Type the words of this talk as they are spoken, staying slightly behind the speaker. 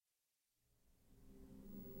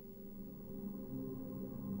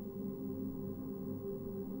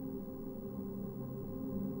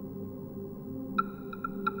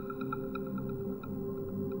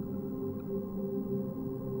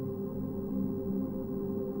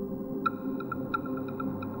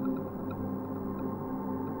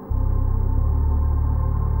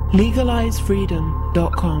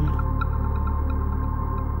LegalizeFreedom.com.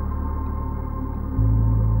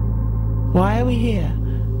 Why are we here?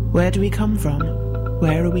 Where do we come from?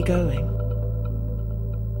 Where are we going?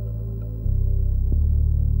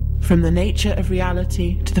 From the nature of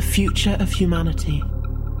reality to the future of humanity.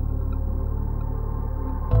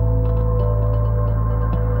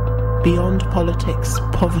 Beyond politics,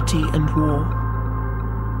 poverty and war.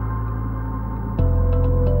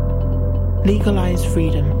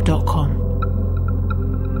 LegalizeFreedom.com.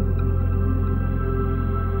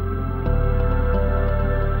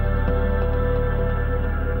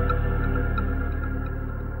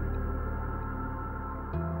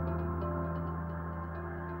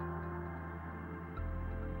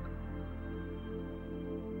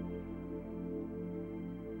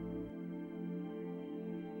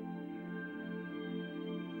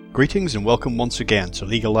 Greetings and welcome once again to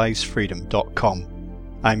LegalizeFreedom.com.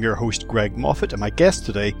 I'm your host Greg Moffat, and my guest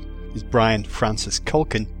today is Brian Francis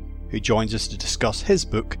Culkin, who joins us to discuss his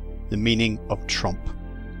book, The Meaning of Trump.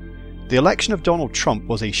 The election of Donald Trump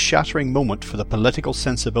was a shattering moment for the political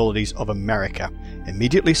sensibilities of America,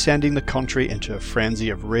 immediately sending the country into a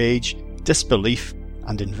frenzy of rage, disbelief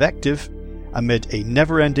and invective amid a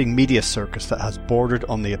never-ending media circus that has bordered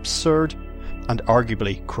on the absurd and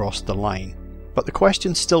arguably crossed the line. But the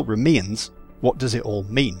question still remains, what does it all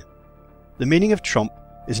mean? The Meaning of Trump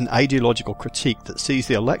is an ideological critique that sees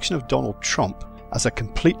the election of Donald Trump as a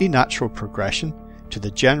completely natural progression to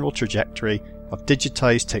the general trajectory of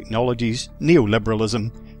digitized technologies,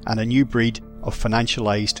 neoliberalism, and a new breed of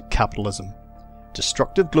financialized capitalism.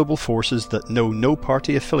 Destructive global forces that know no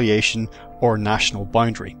party affiliation or national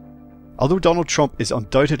boundary. Although Donald Trump is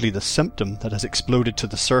undoubtedly the symptom that has exploded to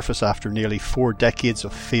the surface after nearly 4 decades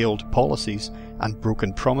of failed policies and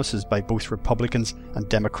broken promises by both Republicans and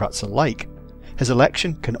Democrats alike, his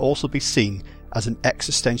election can also be seen as an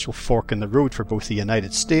existential fork in the road for both the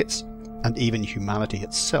United States and even humanity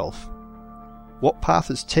itself. What path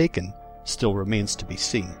is taken still remains to be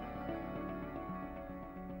seen.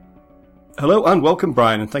 Hello and welcome,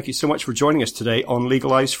 Brian, and thank you so much for joining us today on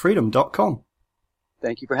LegalizeFreedom.com.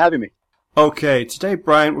 Thank you for having me. Okay, today,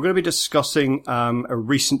 Brian, we're going to be discussing a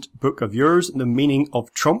recent book of yours, The Meaning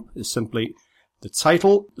of Trump is simply the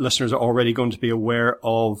title. Listeners are already going to be aware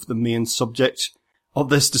of the main subject of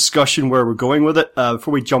this discussion, where we're going with it.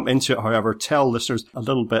 Before we jump into it, however, tell listeners a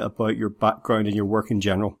little bit about your background and your work in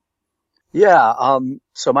general. Yeah,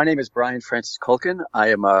 so my name is Brian Francis Culkin.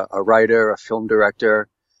 I am a writer, a film director,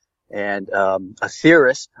 and a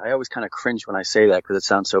theorist. I always kind of cringe when I say that because it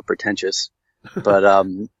sounds so pretentious. But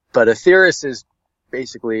a theorist is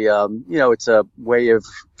basically, it's a way of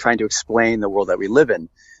trying to explain the world that we live in.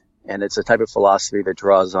 And it's a type of philosophy that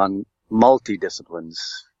draws on multidisciplines,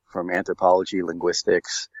 from anthropology,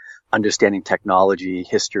 linguistics, understanding technology,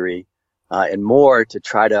 history, and more, to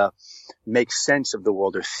try to make sense of the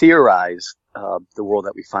world or theorize the world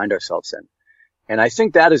that we find ourselves in. And I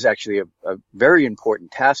think that is actually a very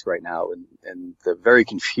important task right now, in the very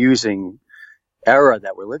confusing era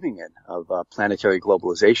that we're living in of planetary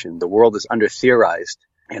globalization. The world is under-theorized.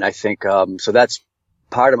 And I think, so that's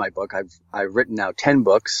part of my book. I've written now 10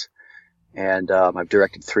 books, and I've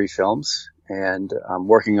directed 3 films, and I'm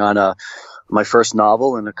working on my first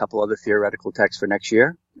novel and a couple other theoretical texts for next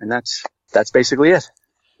year. And that's basically it.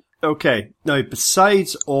 Okay. Now,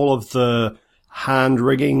 besides all of the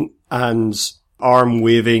hand-wringing and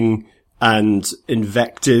arm-waving and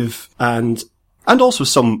invective and also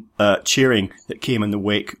some cheering that came in the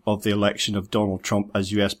wake of the election of Donald Trump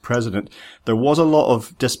as US president, there was a lot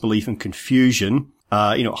of disbelief and confusion.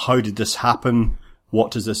 How did this happen?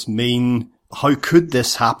 What does this mean? How could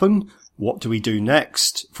this happen? What do we do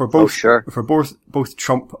next? For both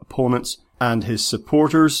Trump opponents and his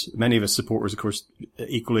supporters. Many of his supporters, of course,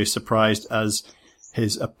 equally surprised as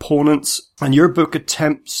his opponents. And your book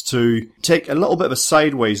attempts to take a little bit of a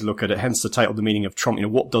sideways look at it, hence the title, The Meaning of Trump.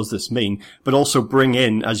 What does this mean? But also bring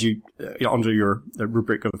in, as you, under your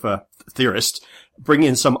rubric of theorist, bring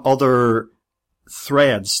in some other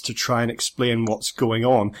threads to try and explain what's going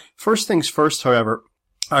on. First things first, however,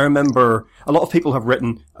 I remember a lot of people have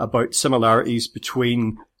written about similarities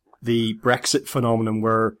between the Brexit phenomenon,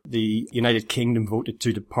 where the United Kingdom voted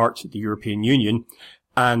to depart the European Union,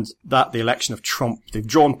 and the election of Trump. They've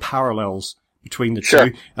drawn parallels between the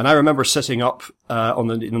two. And I remember sitting up on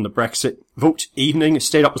the Brexit vote evening,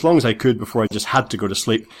 stayed up as long as I could before I just had to go to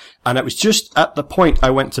sleep. And it was just at the point I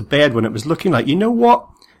went to bed when it was looking like, you know what?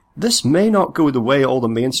 this may not go the way all the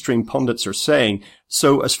mainstream pundits are saying.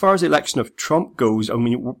 So as far as the election of Trump goes, I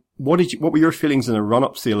mean, what were your feelings in the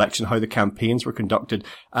run-up to the election, how the campaigns were conducted,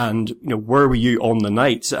 and, where were you on the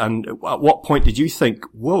night? And at what point did you think,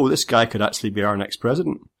 whoa, this guy could actually be our next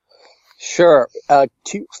president? Sure.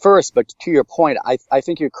 First, but to your point, I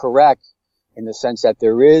think you're correct in the sense that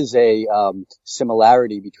there is a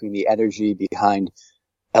similarity between the energy behind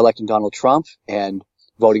electing Donald Trump and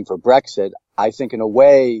voting for Brexit. I think in a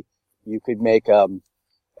way you could make a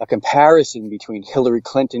comparison between Hillary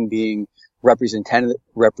Clinton being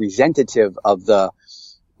representative of the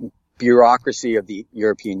bureaucracy of the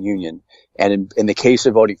European Union, and in the case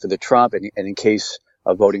of voting for the Trump, and in case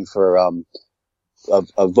of voting for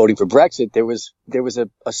voting for Brexit, there was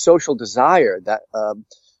a social desire that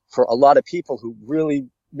for a lot of people who really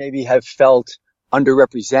maybe have felt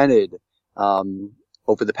underrepresented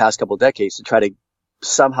over the past couple of decades to try to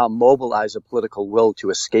somehow mobilize a political will to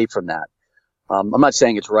escape from that. I'm not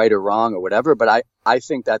saying it's right or wrong or whatever, but I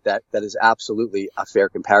think that is absolutely a fair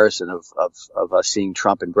comparison of seeing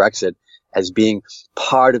Trump and Brexit as being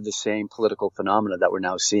part of the same political phenomena that we're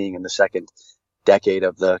now seeing in the second decade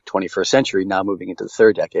of the 21st century, now moving into the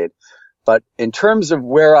third decade. But in terms of it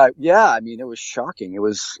was shocking. It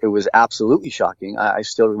was absolutely shocking. I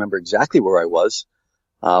still remember exactly where I was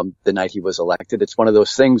the night he was elected. It's one of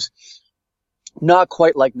those things, not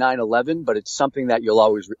quite like 9/11, but it's something that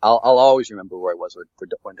I'll always remember where I was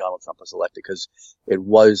when Donald Trump was elected, because it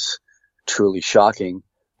was truly shocking.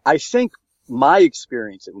 I think my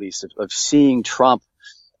experience, at least, of seeing Trump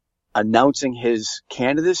announcing his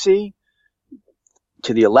candidacy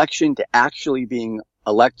to the election to actually being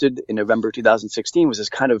elected in November 2016 was this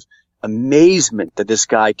kind of amazement that this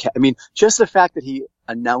guy just the fact that he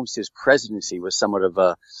announced his presidency was somewhat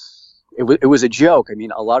of it was a joke. I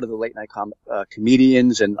mean, a lot of the late night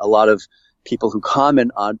comedians and a lot of people who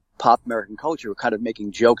comment on pop American culture were kind of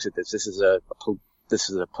making jokes at this. This is a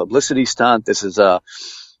publicity stunt. This is a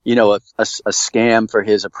scam for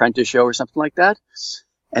his apprentice show or something like that.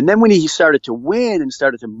 And then when he started to win and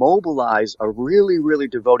started to mobilize a really, really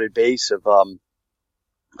devoted base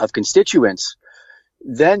of constituents,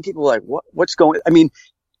 then people were like, what's going,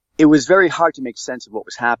 it was very hard to make sense of what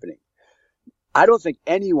was happening. I don't think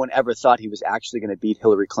anyone ever thought he was actually going to beat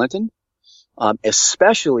Hillary Clinton,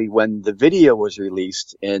 especially when the video was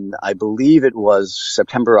released in, I believe it was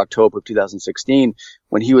September, October of 2016,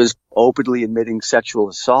 when he was openly admitting sexual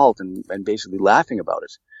assault and basically laughing about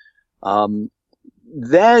it.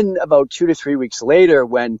 Then about 2 to 3 weeks later,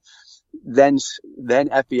 when then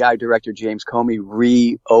FBI Director James Comey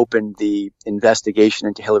reopened the investigation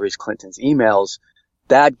into Hillary Clinton's emails,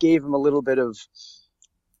 that gave him a little bit of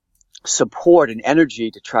support and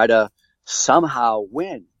energy to try to somehow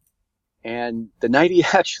win. And the night he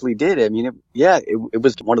actually did, it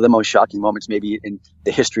was one of the most shocking moments maybe in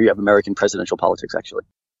the history of American presidential politics, actually.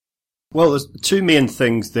 Well, there's two main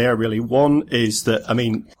things there, really. One is that,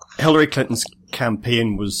 Hillary Clinton's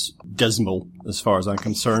campaign was dismal, as far as I'm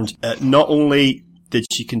concerned. Not only did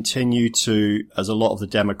she continue to, as a lot of the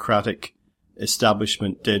Democratic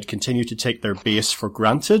establishment did, continue to take their base for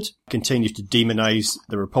granted, continue to demonize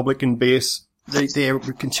the Republican base. They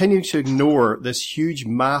continue to ignore this huge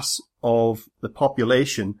mass of the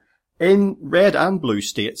population in red and blue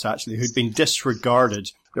states, actually, who'd been disregarded.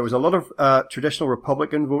 There was a lot of traditional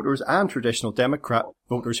Republican voters and traditional Democrat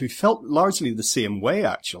voters who felt largely the same way,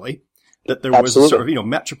 actually. That there was a sort of,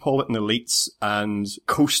 metropolitan elites and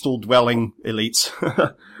coastal dwelling elites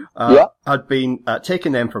had been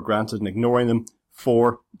taking them for granted and ignoring them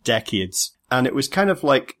for decades. And it was kind of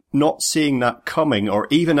like not seeing that coming, or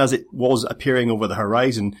even as it was appearing over the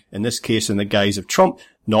horizon, in this case in the guise of Trump,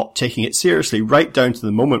 not taking it seriously, right down to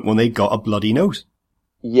the moment when they got a bloody nose.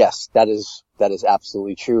 Yes, that is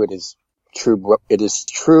absolutely true. It is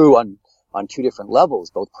true on two different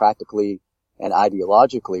levels, both practically and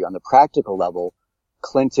ideologically. On the practical level,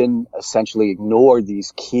 Clinton essentially ignored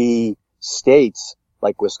these key states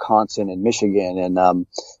like Wisconsin and Michigan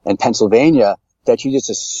and Pennsylvania that she just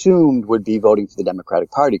assumed would be voting for the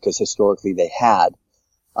Democratic Party because historically they had.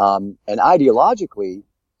 And ideologically,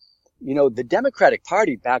 the Democratic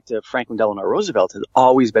Party, back to Franklin Delano Roosevelt, has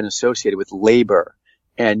always been associated with labor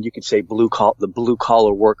and you could say the blue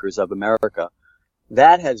collar workers of America.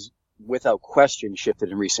 That has without question shifted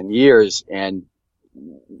in recent years, and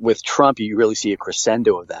with Trump you really see a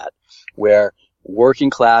crescendo of that, where working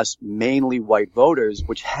class, mainly white voters,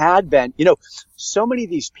 which had been, so many of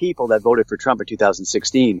these people that voted for Trump in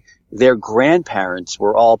 2016, their grandparents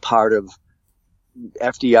were all part of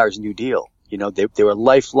FDR's New Deal. They were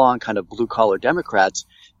lifelong kind of blue collar Democrats,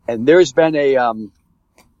 and there's been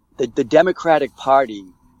the Democratic Party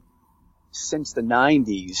since the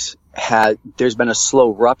 90s, there's been a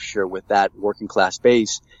slow rupture with that working class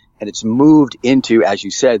base, and it's moved into, as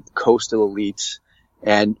you said, coastal elites.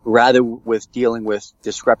 And rather with dealing with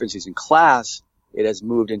discrepancies in class, it has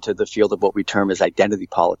moved into the field of what we term as identity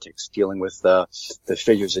politics, dealing with the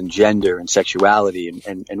figures in gender and sexuality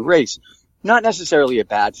and race. Not necessarily a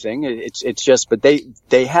bad thing. It's just, but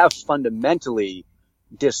they have fundamentally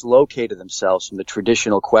dislocated themselves from the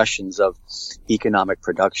traditional questions of economic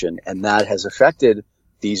production, and that has affected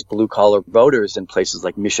these blue collar voters in places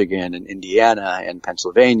like Michigan and Indiana and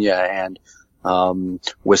Pennsylvania and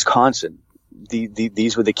Wisconsin.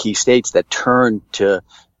 These were the key states that turned to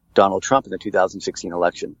Donald Trump in the 2016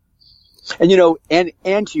 election. And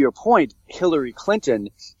and to your point, Hillary Clinton,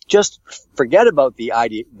 just forget about the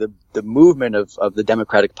movement of the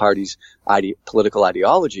Democratic Party's political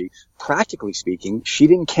ideology. Practically speaking, she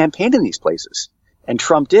didn't campaign in these places, and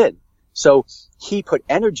Trump did. So he put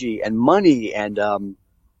energy and money and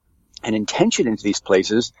intention into these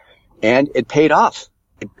places, and it paid off.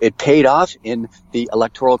 It paid off in the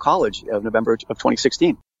Electoral College of November of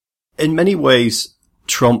 2016. In many ways,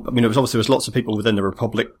 Trump, there was lots of people within the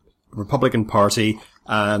Republican Party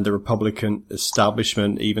and the Republican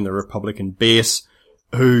establishment, even the Republican base,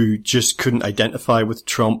 who just couldn't identify with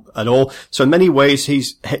Trump at all. So in many ways,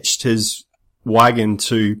 he's hitched his wagon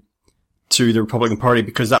to the Republican Party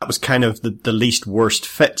because that was kind of the least worst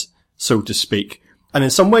fit, so to speak. And in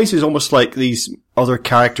some ways, he's almost like these other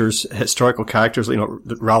characters, historical characters,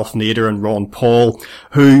 Ralph Nader and Ron Paul,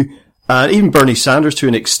 who, even Bernie Sanders to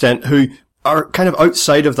an extent, who are kind of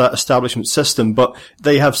outside of that establishment system, but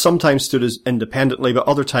they have sometimes stood as independently, but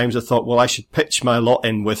other times I thought, well, I should pitch my lot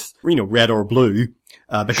in with, red or blue,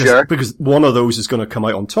 because one of those is going to come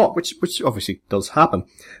out on top, which obviously does happen.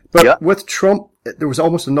 But with Trump, there was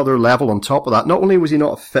almost another level on top of that. Not only was he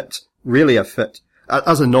not really a fit,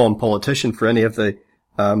 as a non-politician for any of the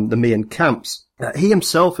main camps, he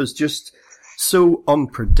himself is just so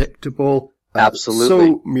unpredictable, absolutely,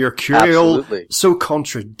 so mercurial, absolutely, so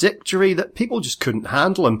contradictory that people just couldn't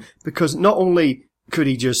handle him, because not only could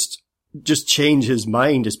he just change his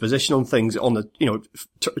mind, his position on things on the,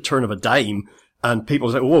 turn of a dime, and people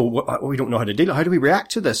say, whoa, we don't know how to deal. How do we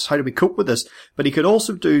react to this? How do we cope with this? But he could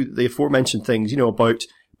also do the aforementioned things, about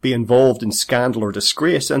be involved in scandal or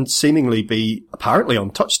disgrace and seemingly be apparently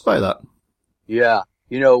untouched by that. Yeah.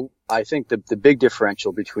 I think the big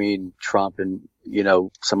differential between Trump and,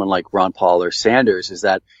 someone like Ron Paul or Sanders is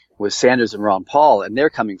that with Sanders and Ron Paul, and they're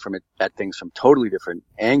coming at things from totally different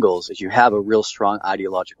angles, is you have a real strong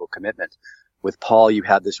ideological commitment. With Paul, you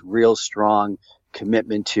have this real strong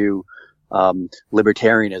commitment to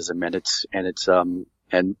libertarianism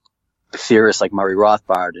and theorists like Murray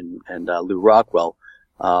Rothbard and Lew Rockwell,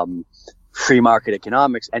 free market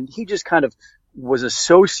economics, and he just kind of was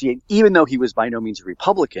associated, even though he was by no means a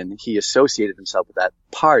Republican, he associated himself with that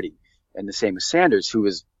party. And the same as Sanders, who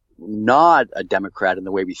is not a Democrat in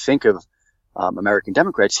the way we think of American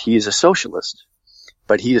Democrats. He is a socialist,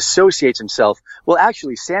 but he associates himself. Well,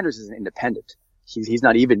 actually, Sanders is an independent. He's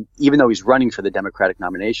not even though he's running for the Democratic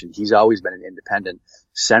nomination, he's always been an independent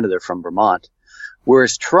senator from Vermont.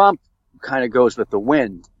 Whereas Trump kind of goes with the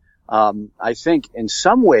wind. I think in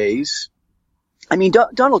some ways,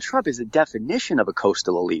 Donald Trump is a definition of a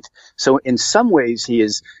coastal elite. So in some ways, he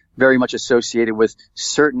is very much associated with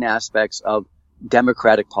certain aspects of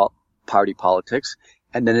Democratic Party politics.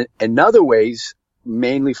 And then in other ways,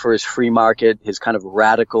 mainly for his free market, his kind of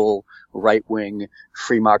radical right-wing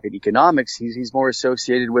free market economics, he's more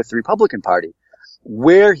associated with the Republican Party.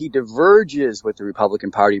 Where he diverges with the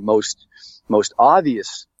Republican Party most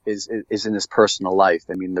obvious is in his personal life.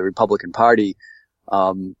 The Republican Party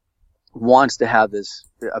wants to have this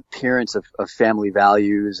appearance of family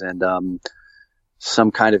values and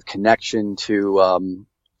some kind of connection to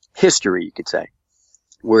history, you could say.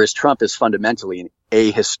 Whereas Trump is fundamentally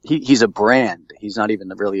he's a brand. He's not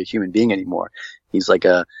even really a human being anymore. He's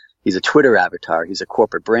a Twitter avatar. He's a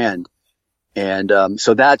corporate brand. And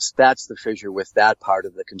so that's the fissure with that part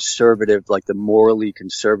of the conservative, like the morally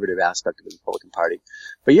conservative aspect of the Republican Party.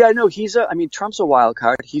 But yeah, no, Trump's a wild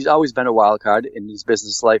card. He's always been a wild card in his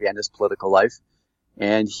business life and his political life.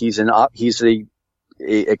 And he's a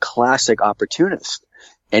classic opportunist.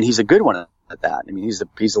 And he's a good one at that. He's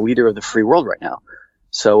the leader of the free world right now.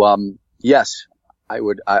 So yes, I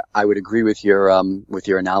would agree with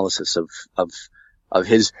your analysis of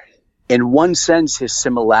his, in one sense, his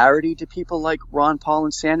similarity to people like Ron Paul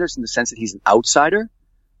and Sanders in the sense that he's an outsider,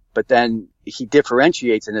 but then he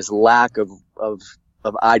differentiates in his lack of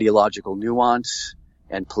ideological nuance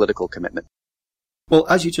and political commitment. Well,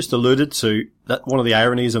 as you just alluded to, that one of the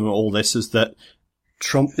ironies of all this is that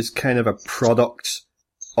Trump is kind of a product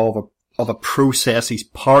of a process. He's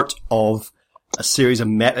part of a series of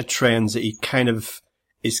meta trends that he kind of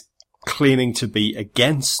is claiming to be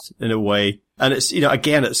against in a way. And it's,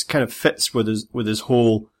 again, it's kind of fits with his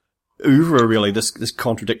whole oeuvre, really, this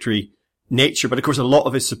contradictory nature. But of course, a lot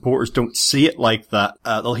of his supporters don't see it like that.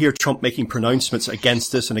 They'll hear Trump making pronouncements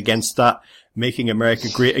against this and against that, making America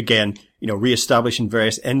great again, reestablishing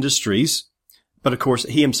various industries. But of course,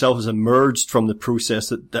 he himself has emerged from the process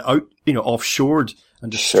that offshored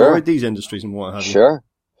and destroyed these industries and what have you. Sure.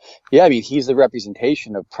 Yeah, I mean, he's the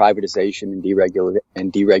representation of privatization and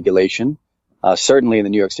deregulation, certainly in the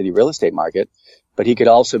New York City real estate market, but he could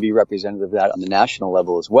also be representative of that on the national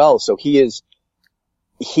level as well. So he is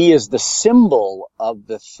the symbol of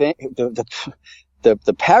the thing.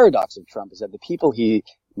 The paradox of Trump is that the people he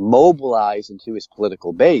mobilized into his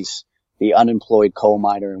political base, the unemployed coal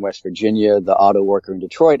miner in West Virginia, the auto worker in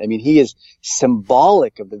Detroit, I mean, he is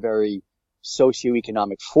symbolic of the very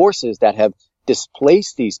socioeconomic forces that have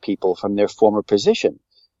displaced these people from their former position.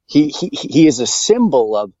 He is a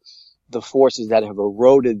symbol of the forces that have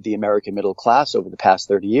eroded the American middle class over the past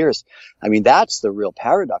 30 years. I mean, that's the real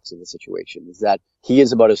paradox of the situation, is that he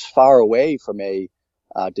is about as far away from a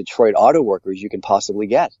Detroit auto worker as you can possibly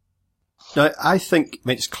get. Now, I think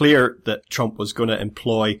it's clear that Trump was going to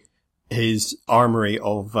employ his armory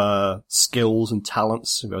of skills and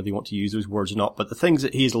talents, whether you want to use those words or not, but the things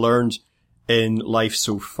that he's learned in life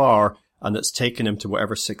so far and that's taken him to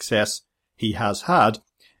whatever success he has had,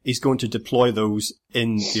 he's going to deploy those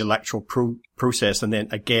in the electoral process and then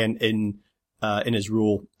again in his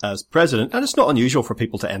role as president. And it's not unusual for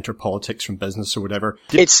people to enter politics from business or whatever.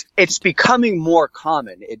 It's becoming more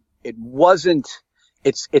common.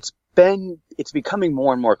 It's becoming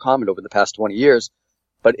more and more common over the past 20 years,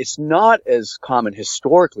 but it's not as common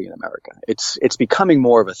historically in America. It's becoming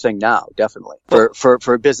more of a thing now, definitely,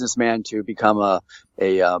 for a businessman to become a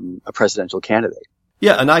presidential candidate.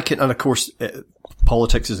 Yeah, and of course,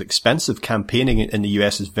 politics is expensive. Campaigning in the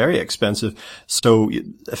US is very expensive. So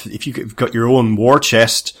if you've got your own war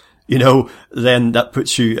chest, then that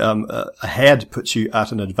puts you ahead, puts you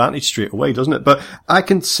at an advantage straight away, doesn't it? But I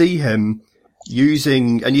can see him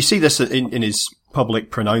using, and you see this in his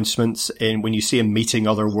public pronouncements, when you see him meeting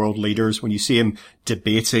other world leaders, when you see him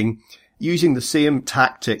debating, using the same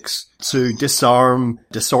tactics to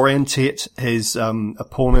disorientate his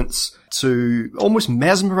opponents, to almost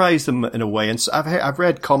mesmerize them in a way. And so I've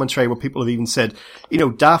read commentary where people have even said,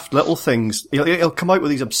 daft little things. He'll come out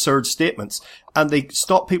with these absurd statements and they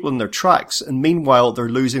stop people in their tracks. And meanwhile, they're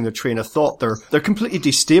losing their train of thought. They're completely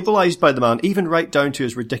destabilized by the man, even right down to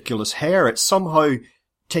his ridiculous hair. It's somehow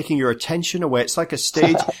taking your attention away. It's like a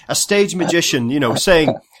stage magician,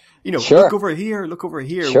 saying, Sure. look over here.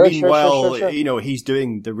 Sure, Meanwhile, sure. He's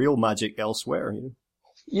doing the real magic elsewhere.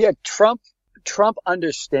 Yeah, Trump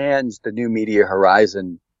understands the new media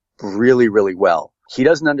horizon really, really well. He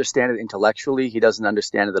doesn't understand it intellectually. He doesn't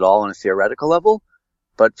understand it at all on a theoretical level,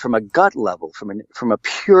 but from a gut level, from a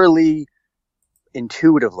purely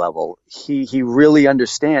intuitive level, he really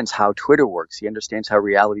understands how Twitter works. He understands how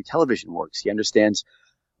reality television works. He understands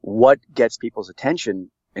what gets people's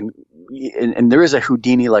attention, and there is a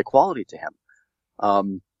Houdini-like quality to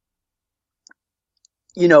him.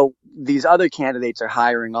 These other candidates are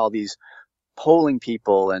hiring all these polling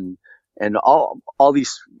people and all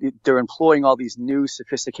these, they're employing all these new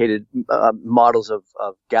sophisticated models of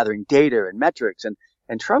gathering data and metrics,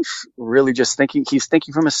 and Trump's really just thinking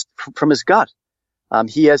from his gut.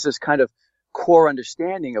 He has this kind of core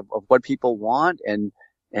understanding of what people want, and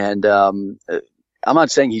I'm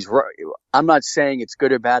not saying he's right. I'm not saying it's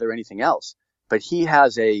good or bad or anything else, but he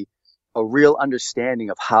has a real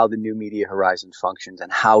understanding of how the new media horizon functions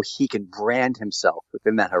and how he can brand himself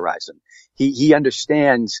within that horizon. He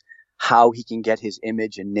understands how he can get his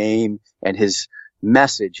image and name and his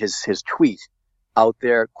message, his tweet out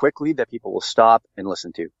there quickly that people will stop and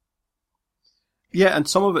listen to. Yeah, and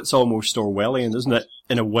some of it's almost Orwellian, isn't it?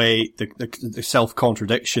 In a way, the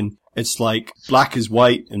self-contradiction. It's like black is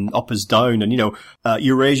white and up is down. And,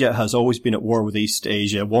 Eurasia has always been at war with East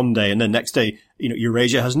Asia one day. And then next day,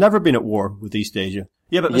 Eurasia has never been at war with East Asia.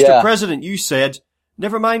 Yeah, but Mr. President, you said,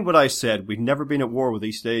 never mind what I said. We've never been at war with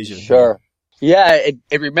East Asia. Sure. Yeah, it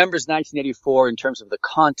remembers 1984 in terms of the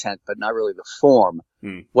content, but not really the form.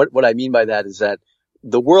 What I mean by that is that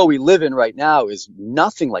the world we live in right now is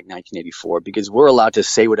nothing like 1984 because we're allowed to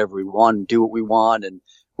say whatever we want and do what we want. And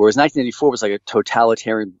whereas 1984 was like a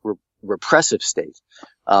totalitarian repressive state,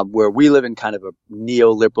 where we live in kind of a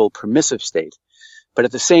neoliberal permissive state. But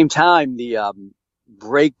at the same time, the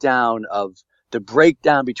breakdown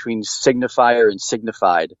between signifier and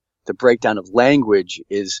signified the breakdown of language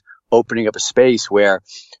is opening up a space where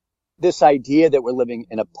this idea that we're living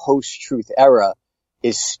in a post-truth era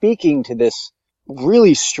is speaking to this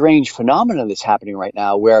really strange phenomenon that's happening right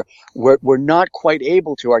now, where we're not quite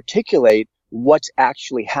able to articulate what's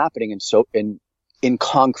actually happening in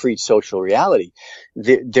concrete social reality.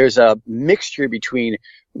 There's a mixture between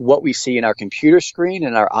what we see in our computer screen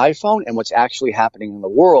and our iPhone and what's actually happening in the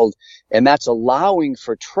world, and that's allowing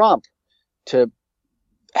for Trump to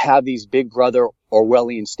have these Big Brother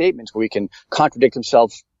Orwellian statements where he can contradict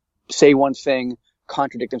himself, say one thing,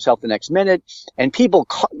 contradict himself the next minute, and people,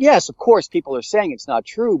 yes, of course, people are saying it's not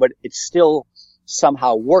true, but it's still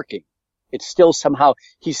somehow working. It's still somehow,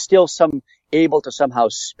 he's still able to somehow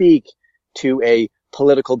speak to a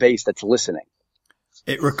political base that's listening.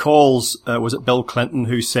 It recalls, was it Bill Clinton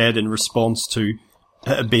who said in response to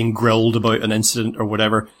being grilled about an incident or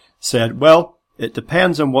whatever, said, well, it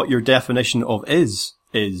depends on what your definition of is.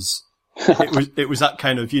 It was that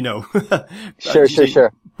kind of,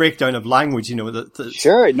 Sure. breakdown of language,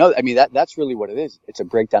 Sure. No, I mean, that's really what it is. It's a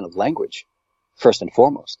breakdown of language, first and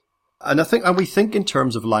foremost. And we think in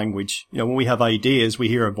terms of language, when we have ideas, we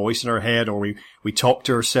hear a voice in our head or we talk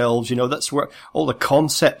to ourselves, that's where all the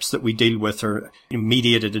concepts that we deal with are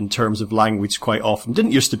mediated in terms of language quite often.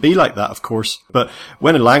 Didn't used to be like that, of course, but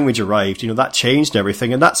when a language arrived, that changed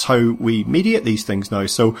everything, and that's how we mediate these things now.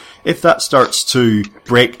 So if that starts to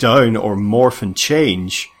break down or morph and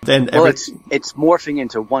change, then it's morphing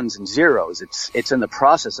into ones and zeros. It's in the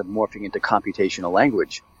process of morphing into computational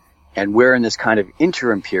language. And we're in this kind of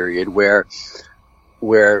interim period where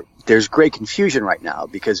there's great confusion right now,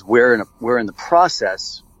 because we're in the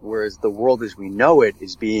process, whereas the world as we know it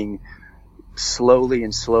is being slowly,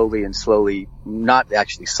 not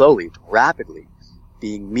actually slowly, rapidly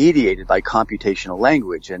being mediated by computational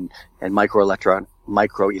language and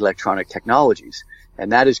microelectronic technologies.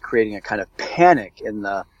 And that is creating a kind of panic in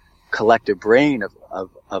the collective brain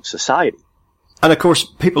of society. And of course,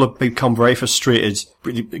 people have become very frustrated,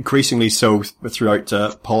 increasingly so throughout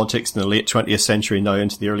politics in the late 20th century, now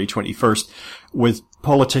into the early 21st, with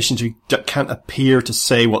politicians who can't appear to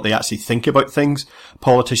say what they actually think about things.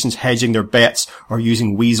 Politicians hedging their bets or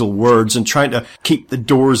using weasel words and trying to keep the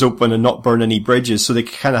doors open and not burn any bridges so they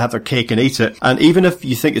can kind of have their cake and eat it. And even if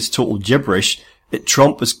you think it's total gibberish,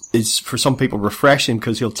 Trump is for some people refreshing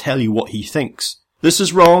because he'll tell you what he thinks. This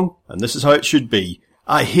is wrong and this is how it should be.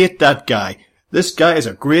 I hate that guy. This guy is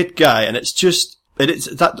a great guy, and it's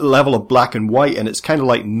that level of black and white, and it's kind of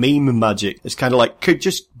like meme magic. It's kind of like, could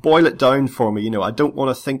just boil it down for me, I don't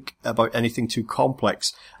want to think about anything too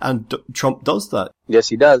complex. And Trump does that. Yes,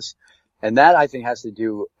 he does. And that, I think, has to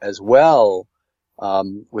do as well,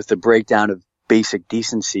 with the breakdown of basic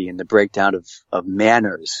decency and the breakdown of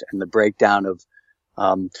manners and the breakdown of,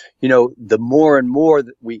 the more and more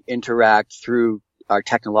that we interact through our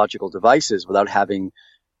technological devices without having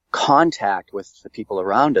contact with the people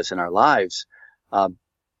around us in our lives,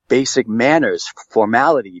 basic manners,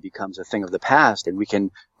 formality becomes a thing of the past, and we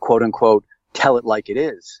can, quote unquote, tell it like it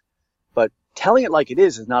is. But telling it like it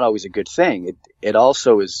is not always a good thing. It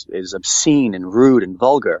also is obscene and rude and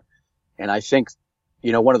vulgar. And I think,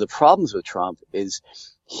 one of the problems with Trump is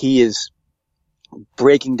he is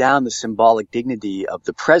breaking down the symbolic dignity of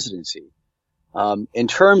the presidency. In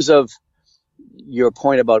terms of your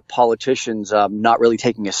point about politicians not really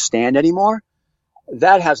taking a stand anymore,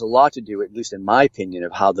 that has a lot to do, at least in my opinion,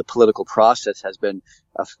 of how the political process has been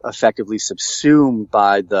effectively subsumed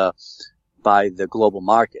by the global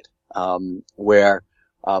market, where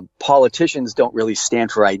politicians don't really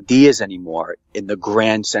stand for ideas anymore in the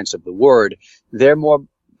grand sense of the word. They're more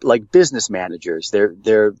like business managers.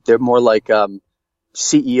 They're more like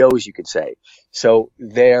CEOs, you could say. So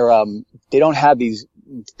they don't have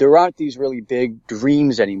there aren't these really big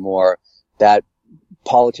dreams anymore that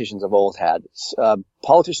politicians of old had.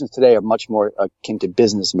 Politicians today are much more akin to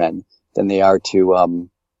businessmen than they are to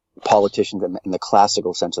politicians in the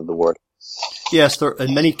classical sense of the word. Yes, there,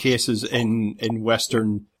 in many cases in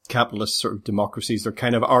Western capitalist sort of democracies, they're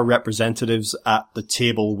kind of our representatives at the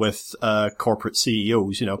table with corporate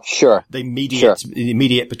CEOs. Sure. They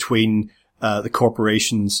mediate between the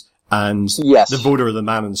corporations and the voter or the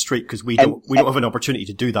man on the street, because we don't have an opportunity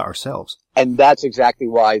to do that ourselves. And that's exactly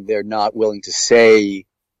why they're not willing to say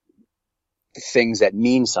things that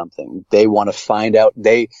mean something. They want to find out,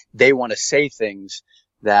 they want to say things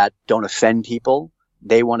that don't offend people.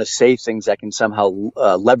 They want to say things that can somehow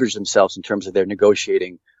leverage themselves in terms of their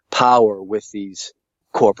negotiating power with these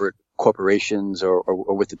corporations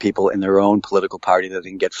or with the people in their own political party that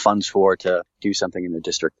they can get funds for to do something in their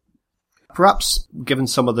district. Perhaps, given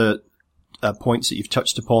some of the points that you've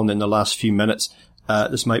touched upon in the last few minutes,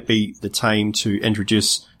 this might be the time to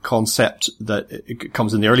introduce concept that it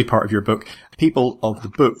comes in the early part of your book, people of the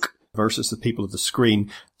book versus the people of the screen.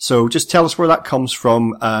 So just tell us where that comes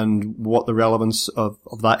from and what the relevance of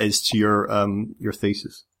that is to your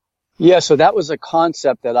thesis. Yeah, so that was a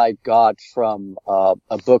concept that I got from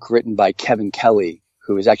a book written by Kevin Kelly,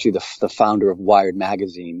 who is actually the founder of Wired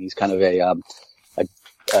magazine. He's kind of a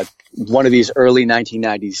one of these early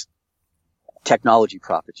 1990s technology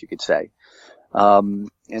prophets, you could say. And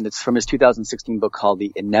it's from his 2016 book called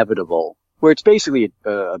The Inevitable, where it's basically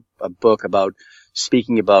a book about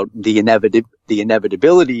speaking about the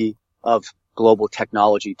inevitability of global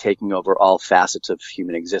technology taking over all facets of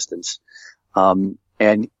human existence.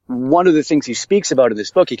 And one of the things he speaks about in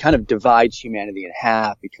this book, he kind of divides humanity in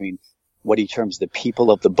half between what he terms the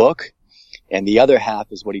people of the book, and the other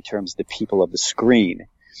half is what he terms the people of the screen.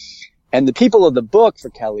 And the people of the book, for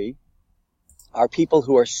Kelly, are people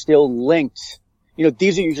who are still linked. You know,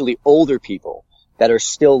 these are usually older people that are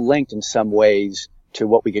still linked in some ways to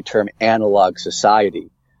what we could term analog society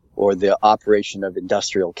or the operation of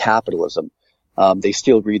industrial capitalism. They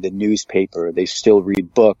still read the newspaper. They still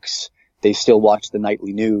read books. They still watch the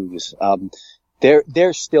nightly news.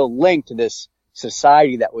 They're still linked to this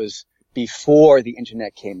society that was before the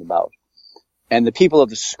internet came about. And the people of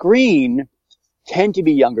the screen tend to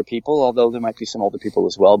be younger people, although there might be some older people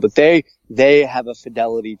as well, but they have a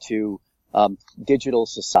fidelity to digital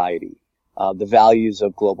society, the values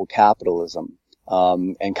of global capitalism,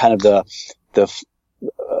 and kind of the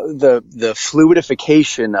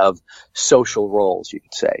fluidification of social roles, you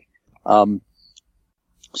could say.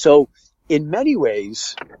 So in many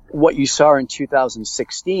ways, what you saw in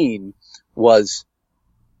 2016 was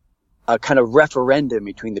a kind of referendum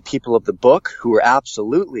between the people of the book, who were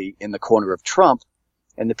absolutely in the corner of Trump,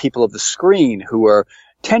 and the people of the screen, who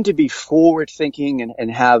tend to be forward-thinking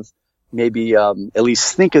and have maybe at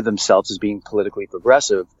least think of themselves as being politically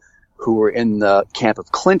progressive, who were in the camp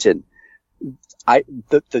of Clinton.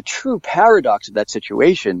 The true paradox of that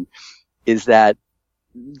situation is that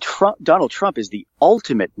Donald Trump is the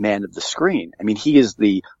ultimate man of the screen. I mean, he is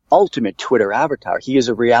the ultimate Twitter avatar. He is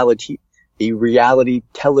a reality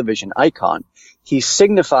television icon. He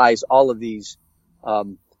signifies all of these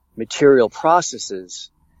material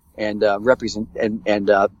processes and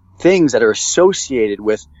things that are associated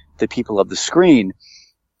with the people of the screen.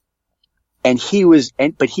 And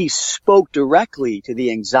but he spoke directly to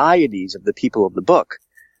the anxieties of the people of the book.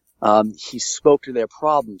 He spoke to their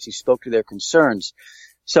problems. He spoke to their concerns.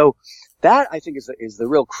 So that, I think, is the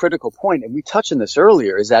real critical point. And we touched on this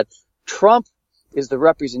earlier, is that Trump is the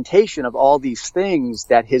representation of all these things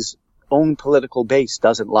that his own political base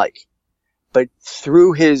doesn't like. But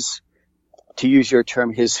through his, to use your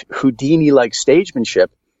term, his Houdini-like stagemanship,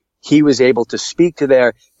 he was able to speak to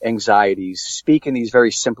their anxieties, speak in these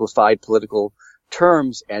very simplified political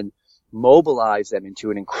terms, and mobilize them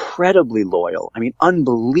into an incredibly loyal,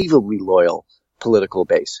 unbelievably loyal political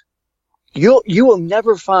base. You will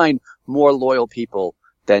never find more loyal people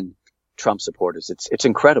than Trump supporters. It's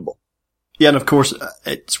incredible. Yeah, and of course,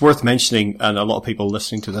 it's worth mentioning, and a lot of people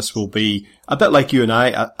listening to this will be a bit like you and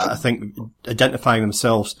I think, identifying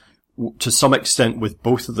themselves to some extent with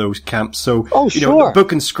both of those camps. So, the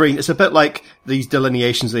book and screen, it's a bit like these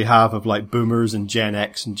delineations they have of like boomers and Gen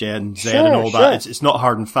X and Gen Z and all that. It's not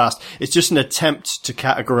hard and fast. It's just an attempt to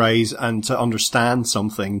categorize and to understand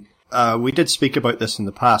something. We did speak about this in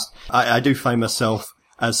the past. I do find myself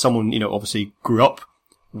as someone, obviously grew up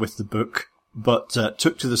with the book, but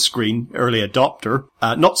took to the screen, early adopter,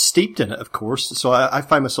 not steeped in it, of course. So I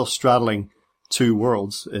find myself straddling two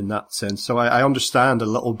worlds in that sense. So I understand a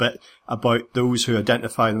little bit about those who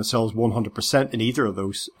identify themselves 100% in either of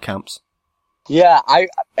those camps. Yeah, I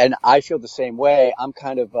feel the same way. I'm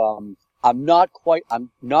kind of, I'm not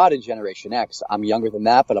a Generation X. I'm younger than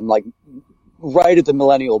that, but I'm like right at the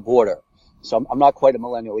millennial border. So I'm not quite a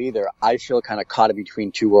millennial either. I feel kind of caught in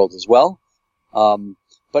between two worlds as well.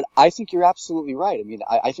 But I think you're absolutely right. I mean,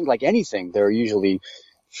 I think like anything, there are usually,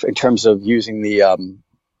 in terms of using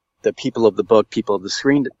the people of the book, people of the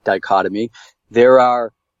screen dichotomy, there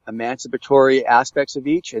are emancipatory aspects of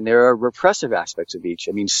each and there are repressive aspects of each.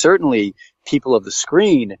 I mean, certainly people of the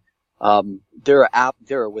screen, there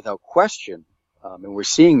are without question, and we're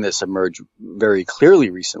seeing this emerge very clearly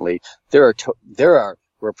recently, there are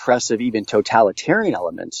repressive, even totalitarian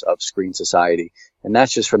elements of screen society. And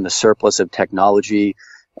that's just from the surplus of technology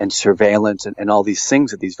and surveillance and all these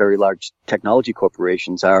things that these very large technology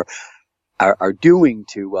corporations are doing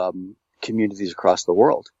to communities across the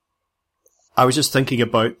world. I was just thinking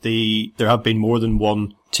about there have been more than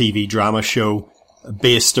one TV drama show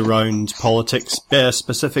based around politics,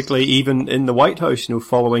 specifically even in the White House,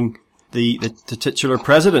 following the titular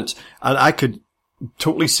president. And I could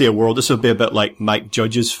totally see a world, this would be a bit like Mike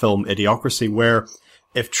Judge's film Idiocracy, where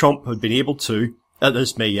if Trump had been able to, and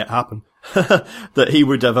this may yet happen, that he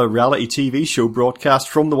would have a reality TV show broadcast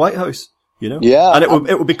from the White House, Yeah. And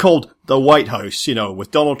it would be called The White House,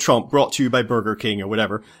 with Donald Trump, brought to you by Burger King or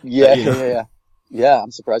whatever. Yeah. Yeah,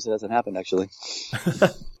 I'm surprised it hasn't happened, actually.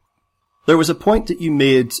 There was a point that you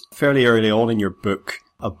made fairly early on in your book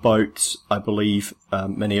about, I believe,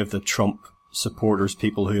 many of the Trump supporters,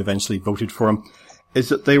 people who eventually voted for him, is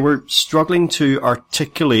that they were struggling to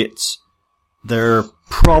articulate their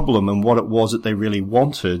problem and what it was that they really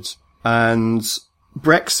wanted. And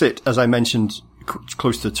Brexit, as I mentioned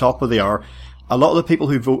close to the top of the hour, a lot of the people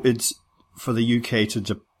who voted for the UK to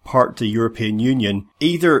depart the European Union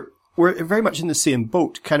either were very much in the same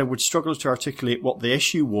boat, kind of would struggle to articulate what the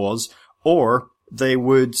issue was, or they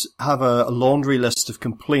would have a laundry list of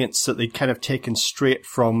complaints that they'd kind of taken straight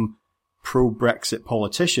from pro-Brexit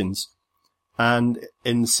politicians. And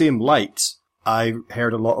in the same light, I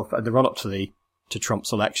heard a lot of, at the run-up to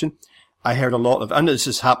Trump's election, I heard a lot of, and this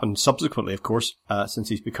has happened subsequently, of course, since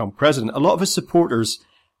he's become president, a lot of his supporters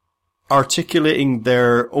articulating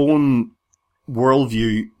their own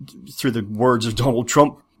worldview through the words of Donald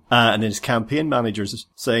Trump and his campaign managers,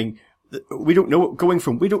 saying, we don't know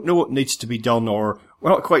what needs to be done, or we're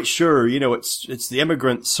not quite sure, it's the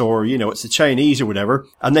immigrants, or, it's the Chinese or whatever.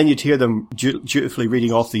 And then you'd hear them dutifully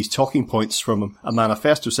reading off these talking points from a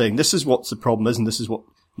manifesto saying, this is what the problem is and this is what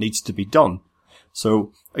needs to be done.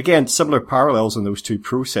 So again, similar parallels in those two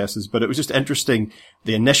processes, but it was just interesting,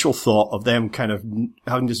 the initial thought of them kind of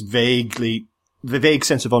having this the vague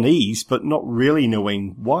sense of unease, but not really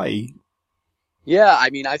knowing why. Yeah, I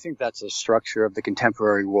mean, I think that's a structure of the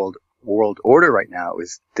contemporary world order right now,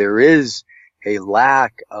 is there is a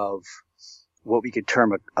lack of what we could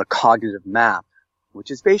term a cognitive map,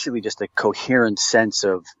 which is basically just a coherent sense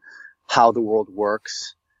of how the world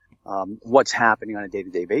works, what's happening on a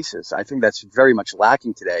day-to-day basis. I think that's very much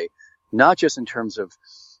lacking today, not just in terms of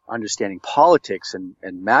understanding politics and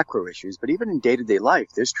macro issues, but even in day-to-day life.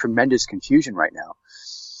 There's tremendous confusion right now.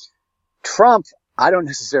 Trump, I don't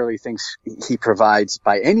necessarily think he provides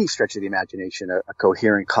by any stretch of the imagination a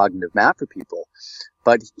coherent cognitive map for people,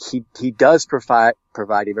 but he does provide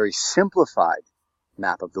a very simplified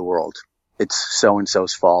map of the world. It's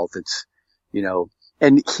so-and-so's fault. It's,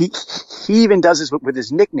 and he even does this with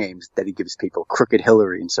his nicknames that he gives people, Crooked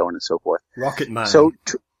Hillary and so on and so forth. Rocket Man. So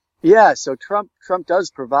Trump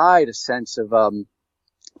does provide a sense of,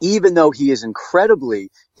 even though he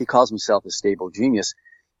calls himself a stable genius,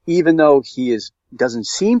 even though he doesn't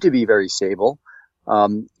seem to be very stable,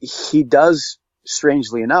 he does,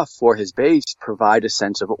 strangely enough, for his base, provide a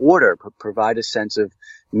sense of order, provide a sense of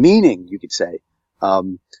meaning, you could say,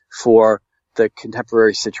 for the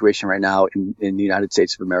contemporary situation right now in the United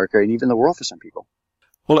States of America and even the world for some people.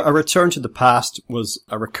 Well, a return to the past was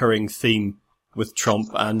a recurring theme with Trump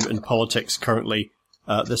and in politics currently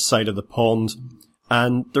this side of the pond.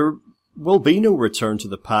 And there will be no return to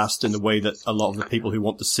the past in the way that a lot of the people who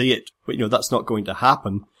want to see it. But, that's not going to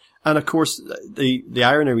happen. And of course, the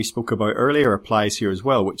irony we spoke about earlier applies here as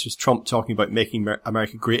well, which is Trump talking about making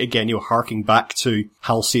America great again, harking back to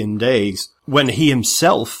halcyon days, when he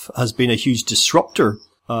himself has been a huge disruptor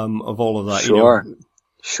of all of that.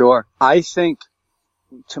 Sure. I think,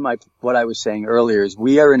 what I was saying earlier, is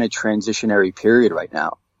we are in a transitionary period right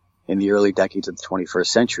now in the early decades of the 21st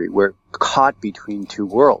century. We're caught between two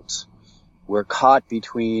worlds. We're caught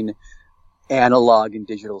between analog and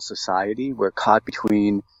digital society. We're caught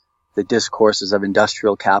between the discourses of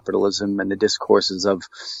industrial capitalism and the discourses of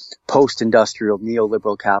post-industrial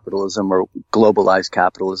neoliberal capitalism or globalized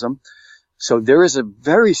capitalism. So there is a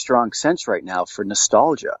very strong sense right now for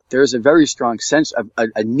nostalgia. There is a very strong sense of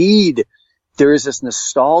a need. There is this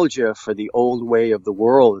nostalgia for the old way of the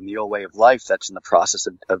world and the old way of life that's in the process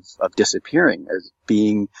of disappearing, as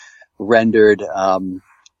being rendered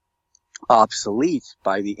obsolete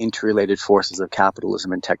by the interrelated forces of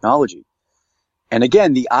capitalism and technology. And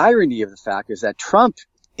again, the irony of the fact is that Trump,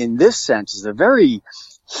 in this sense, is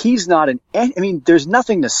there's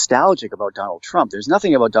nothing nostalgic about Donald Trump. There's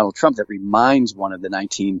nothing about Donald Trump that reminds one of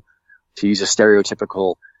to use a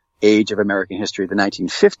stereotypical age of American history, the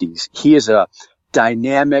 1950s. He is a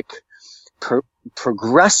dynamic,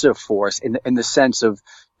 progressive force in the sense of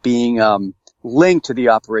being linked to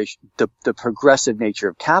the progressive nature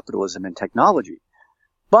of capitalism and technology.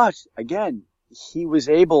 But again, he was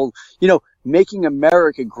able, making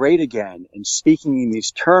America great again and speaking in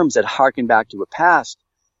these terms that harken back to a past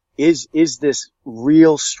is this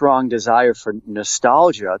real strong desire for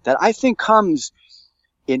nostalgia that I think comes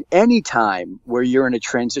in any time where you're in a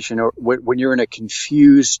transition, or when you're in a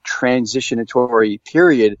confused transitionatory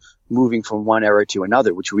period moving from one era to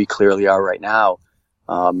another, which we clearly are right now,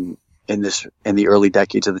 in the early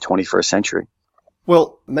decades of the 21st century.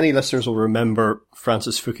 Well, many listeners will remember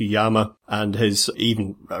Francis Fukuyama and his,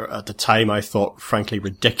 even at the time I thought, frankly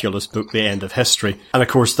ridiculous book, The End of History. And of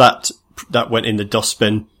course that went in the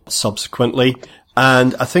dustbin subsequently.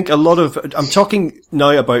 And I think I'm talking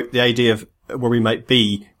now about the idea of where we might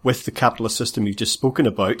be with the capitalist system you've just spoken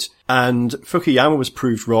about. And Fukuyama was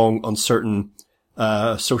proved wrong on certain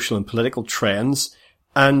social and political trends.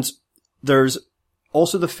 And there's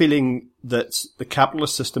also the feeling that the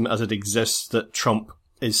capitalist system as it exists, that Trump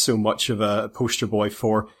is so much of a poster boy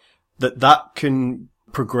for, that can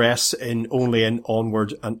progress in only an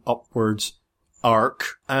onward and upward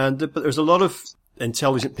arc. But there's a lot of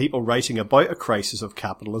intelligent people writing about a crisis of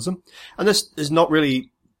capitalism. And this is not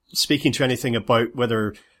really speaking to anything about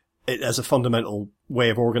whether it as a fundamental way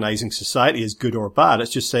of organizing society is good or bad.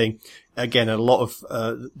 It's just saying, again, in a lot of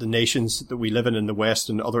the nations that we live in the West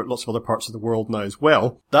and lots of other parts of the world now as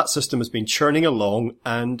well, that system has been churning along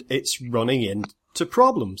and it's running into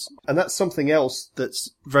problems. And that's something else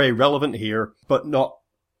that's very relevant here, but not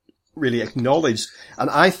really acknowledged. And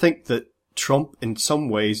I think that Trump, in some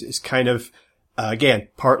ways, is kind of, again,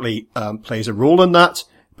 partly plays a role in that,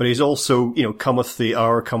 but he's also, cometh the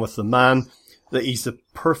hour, cometh the man, that he's the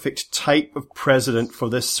perfect type of president for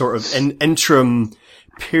this sort of interim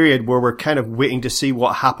period where we're kind of waiting to see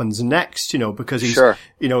what happens next, because he's, sure.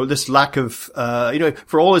 This lack of,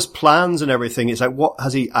 for all his plans and everything, it's like, what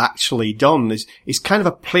has he actually done? He's kind of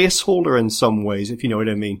a placeholder in some ways, if you know what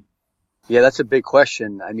I mean. Yeah, that's a big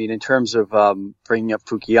question. I mean, in terms of bringing up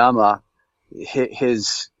Fukuyama,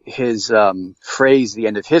 his phrase, the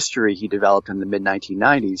end of history, he developed in the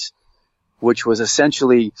mid-1990s, which was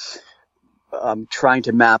essentially trying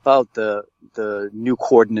to map out the new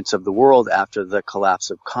coordinates of the world after the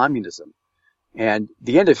collapse of communism. And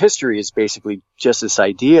the end of history is basically just this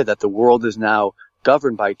idea that the world is now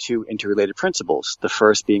governed by two interrelated principles, the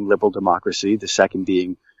first being liberal democracy, the second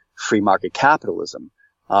being free market capitalism.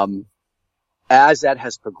 As that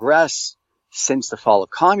has progressed since the fall of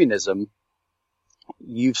communism,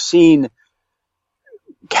 you've seen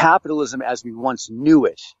capitalism as we once knew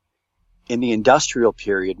it in the industrial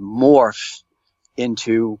period morph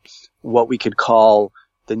into what we could call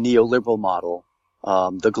the neoliberal model,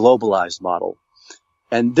 the globalized model.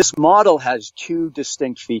 And this model has two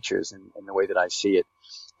distinct features in the way that I see it.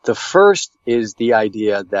 The first is the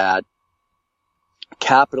idea that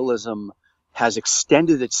capitalism has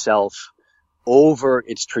extended itself over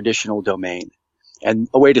its traditional domain. And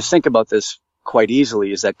a way to think about this quite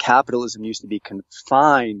easily is that capitalism used to be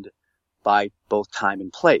confined by both time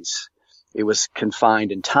and place. It was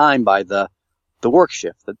confined in time by the work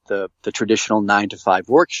shift, the traditional 9-to-5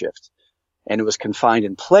 work shift. And it was confined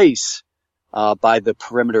in place by the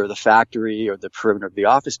perimeter of the factory or the perimeter of the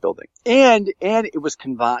office building. And it was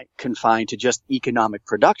confined to just economic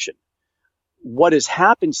production. What has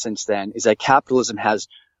happened since then is that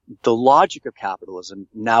the logic of capitalism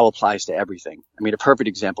now applies to everything. I mean, a perfect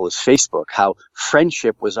example is Facebook, how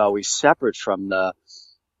friendship was always separate from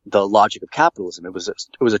the logic of capitalism. It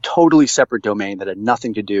was a totally separate domain that had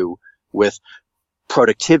nothing to do with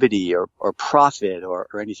productivity or profit or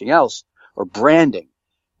anything else, or branding.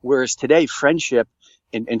 Whereas today, friendship,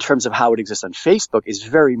 in terms of how it exists on Facebook, is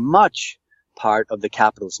very much part of the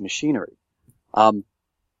capitalist machinery.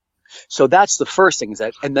 So that's the first thing,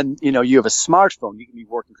 and then, you have a smartphone. You can be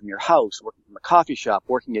working from your house, working from a coffee shop,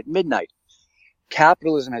 working at midnight.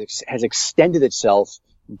 Capitalism has extended itself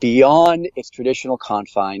beyond its traditional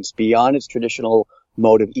confines, beyond its traditional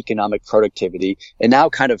mode of economic productivity, and now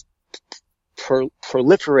kind of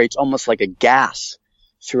proliferates almost like a gas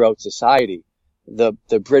throughout society.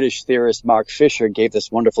 The British theorist Mark Fisher gave this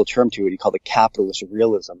wonderful term to it. He called it capitalist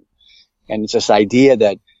realism. And it's this idea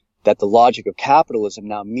that the logic of capitalism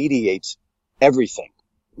now mediates everything,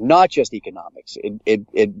 not just economics.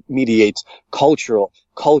 It mediates culture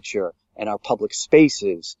and our public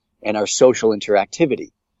spaces and our social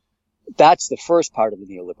interactivity. That's the first part of the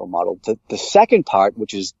neoliberal model. The second part,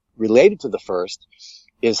 which is related to the first,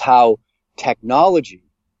 is how technology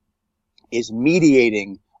is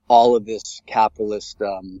mediating all of this capitalist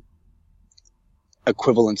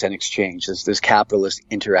equivalence and exchange, this capitalist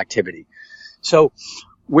interactivity. So,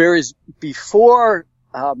 whereas before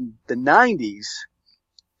the 90s,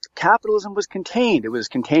 capitalism was contained. It was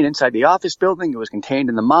contained inside the office building. It was contained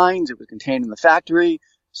in the mines. It was contained in the factory,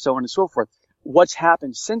 so on and so forth. What's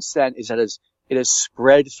happened since then is that it has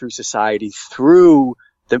spread through society through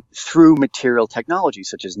material technology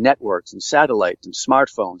such as networks and satellites and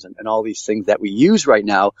smartphones and all these things that we use right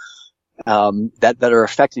now, that are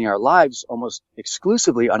affecting our lives almost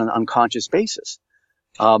exclusively on an unconscious basis.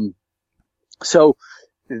 So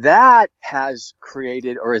that has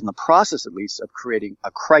created, or is in the process at least, of creating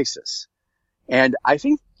a crisis. And I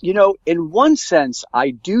think, in one sense,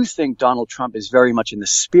 I do think Donald Trump is very much in the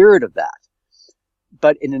spirit of that.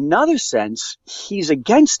 But in another sense, he's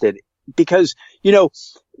against it because,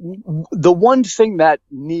 the one thing that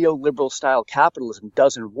neoliberal style capitalism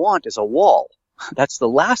doesn't want is a wall. That's the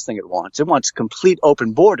last thing it wants. It wants complete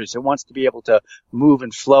open borders. It wants to be able to move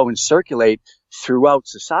and flow and circulate throughout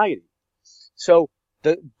society. So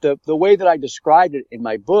the way that I described it in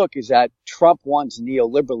my book is that Trump wants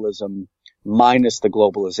neoliberalism minus the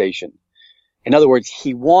globalization. In other words,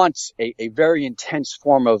 he wants a very intense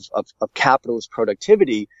form of capitalist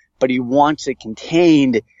productivity, but he wants it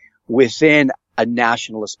contained within a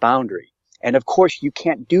nationalist boundary. And of course, you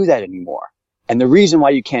can't do that anymore. And the reason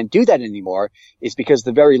why you can't do that anymore is because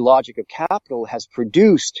the very logic of capital has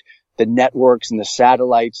produced the networks and the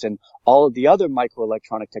satellites and all of the other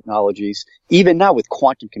microelectronic technologies, even now with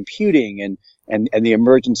quantum computing and the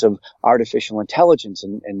emergence of artificial intelligence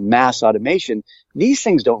and mass automation. These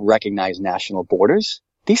things don't recognize national borders.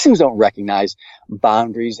 These things don't recognize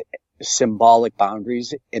boundaries, symbolic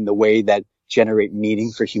boundaries in the way that generate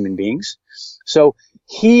meaning for human beings. So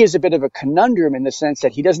he is a bit of a conundrum in the sense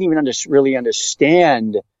that he doesn't even really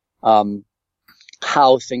understand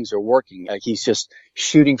how things are working. Like he's just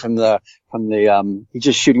shooting from the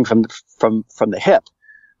hip.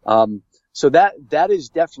 So that is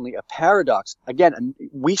definitely a paradox. Again,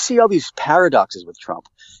 we see all these paradoxes with Trump,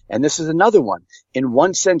 and this is another one. In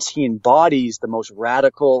one sense, he embodies the most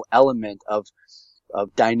radical element of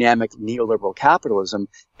dynamic neoliberal capitalism,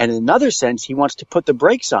 and in another sense, he wants to put the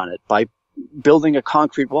brakes on it by building a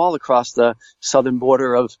concrete wall across the southern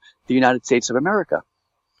border of the United States of America.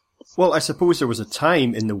 Well, I suppose there was a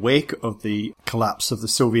time in the wake of the collapse of the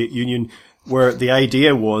Soviet Union where the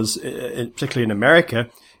idea was, particularly in America,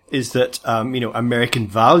 is that, American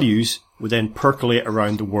values would then percolate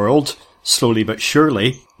around the world slowly but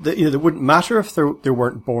surely. That, it wouldn't matter if there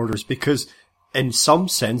weren't borders because in some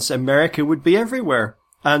sense, America would be everywhere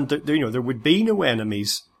and there would be no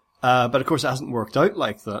enemies. But of course it hasn't worked out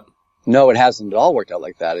like that. No, it hasn't at all worked out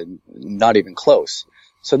like that, and not even close.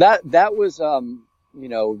 So that was,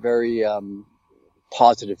 very,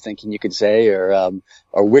 positive thinking, you could say, or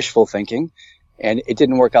wishful thinking. And it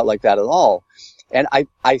didn't work out like that at all. And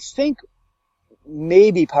I think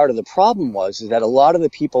maybe part of the problem is that a lot of the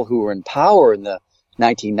people who were in power in the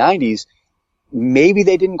 1990s, maybe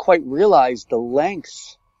they didn't quite realize the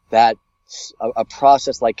length that a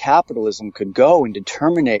process like capitalism could go in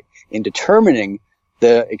determining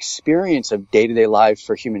the experience of day-to-day life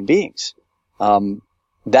for human beings.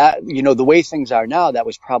 The way things are now, that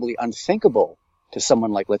was probably unthinkable to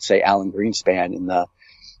someone like, let's say, Alan Greenspan in the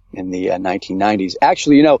 1990s.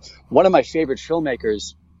 Actually, one of my favorite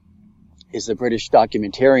filmmakers is the British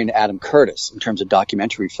documentarian Adam Curtis in terms of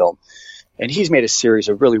documentary film. And he's made a series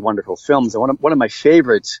of really wonderful films. And one of my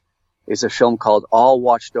favorites is a film called All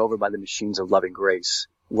Watched Over by the Machines of Loving Grace.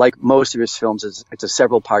 Like most of his films, it's a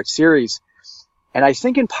several-part series. And I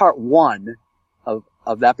think in part one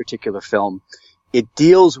of that particular film, it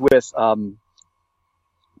deals with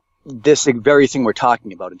this very thing we're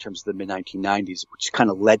talking about in terms of the mid-1990s, which kind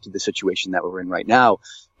of led to the situation that we're in right now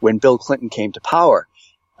when Bill Clinton came to power.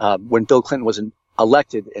 When Bill Clinton was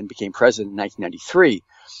elected and became president in 1993,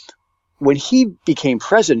 when he became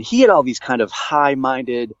president, he had all these kind of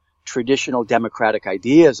high-minded, traditional democratic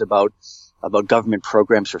ideas about government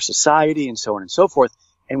programs for society and so on and so forth.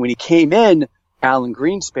 And when he came in, Alan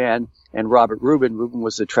Greenspan and Robert Rubin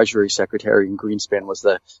was the Treasury Secretary and Greenspan was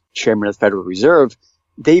the Chairman of the Federal Reserve,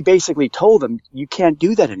 they basically told him, you can't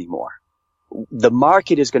do that anymore. The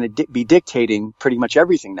market is going to be dictating pretty much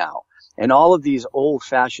everything now. And all of these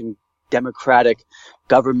old-fashioned democratic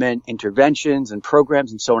government interventions and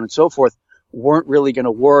programs and so on and so forth weren't really going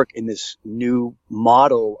to work in this new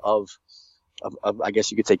model of I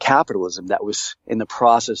guess you could say capitalism that was in the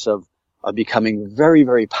process of becoming very,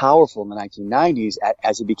 very powerful in the 1990s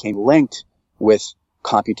as it became linked with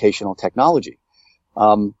computational technology.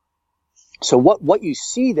 So what you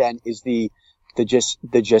see then is the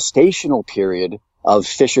gestational period of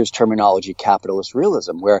Fisher's terminology, capitalist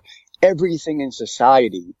realism, where everything in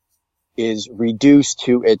society is reduced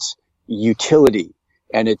to its utility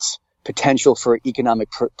and its potential for economic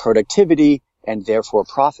productivity and therefore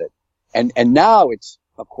profit. And now it's,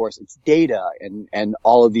 of course, it's data and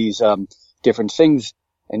all of these different things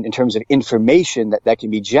in terms of information that can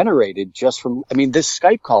be generated just from, I mean, this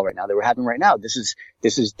Skype call right now that we're having right now, this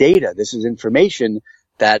is data. This is information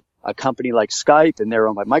that a company like Skype, and they're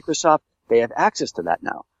owned by Microsoft, they have access to that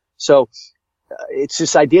now. So it's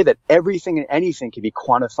this idea that everything and anything can be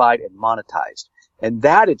quantified and monetized. And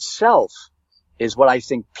that itself is what I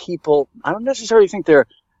think people, I don't necessarily think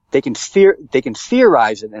they can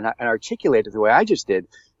theorize it and articulate it the way I just did,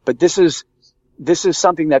 but this is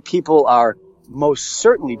something that people are most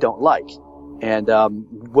certainly don't like. And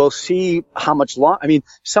we'll see how much I mean,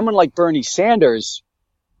 someone like Bernie Sanders,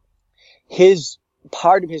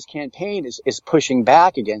 part of his campaign is pushing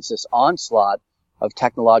back against this onslaught of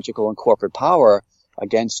technological and corporate power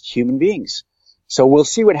against human beings. So we'll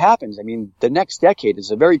see what happens. I mean, the next decade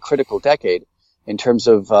is a very critical decade in terms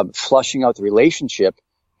of flushing out the relationship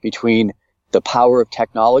between the power of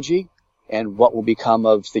technology and what will become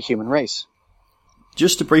of the human race.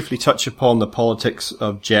 Just to briefly touch upon the politics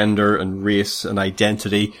of gender and race and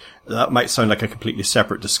identity, that might sound like a completely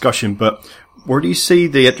separate discussion, but where do you see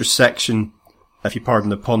the intersection, if you pardon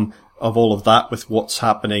the pun, of all of that with what's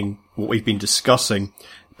happening, what we've been discussing?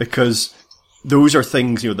 Because those are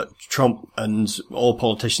things, that Trump and all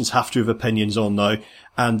politicians have to have opinions on now,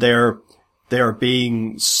 and they're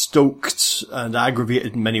being stoked and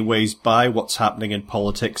aggravated in many ways by what's happening in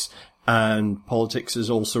politics. And politics is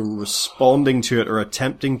also responding to it or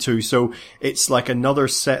attempting to. So it's like another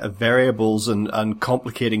set of variables and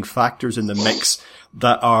complicating factors in the mix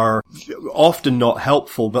that are often not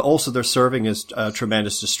helpful, but also they're serving as a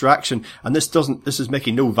tremendous distraction. And this is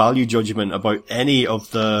making no value judgment about any of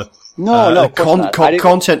the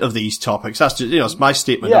content of these topics. That's just, it's my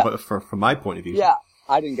statement about it from my point of view. Yeah,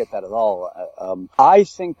 I didn't get that at all. I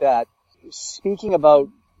think that speaking about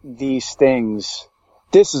these things,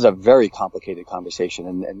 this is a very complicated conversation,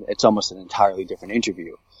 and it's almost an entirely different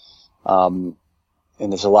interview. And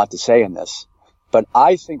there's a lot to say in this. But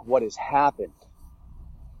I think what has happened,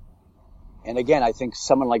 and again, I think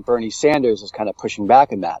someone like Bernie Sanders is kind of pushing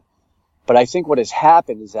back on that. But I think what has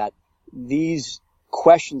happened is that these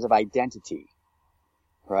questions of identity,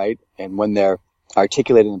 right, and when they're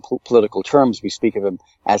articulated in political terms, we speak of them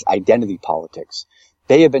as identity politics.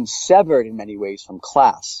 They have been severed in many ways from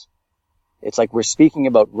class. It's like we're speaking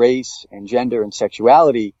about race and gender and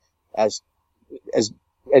sexuality as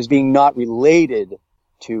being not related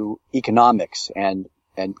to economics and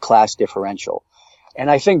class differential. And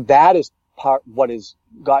I think that is what has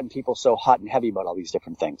gotten people so hot and heavy about all these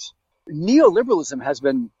different things. Neoliberalism has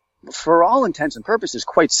been, for all intents and purposes,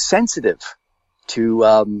 quite sensitive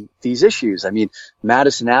to these issues. I mean,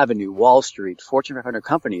 Madison Avenue, Wall Street, Fortune 500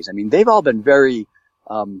 companies, I mean, they've all been very,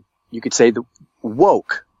 you could say,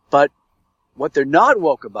 woke. But what they're not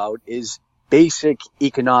woke about is basic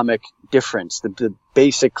economic difference, the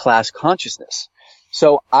basic class consciousness.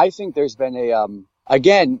 So I think there's been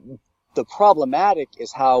again, the problematic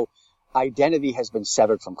is how identity has been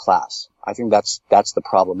severed from class. I think that's the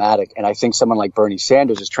problematic. And I think someone like Bernie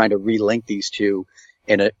Sanders is trying to relink these two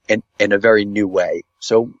in a very new way.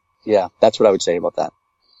 So yeah, that's what I would say about that.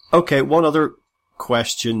 Okay. One other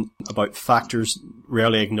question about factors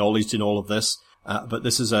rarely acknowledged in all of this. But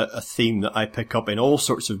this is a theme that I pick up in all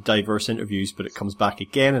sorts of diverse interviews, but it comes back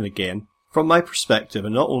again and again. From my perspective,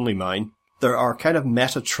 and not only mine, there are kind of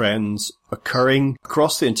meta trends occurring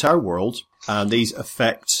across the entire world, and these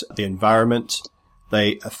affect the environment.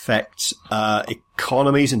 They affect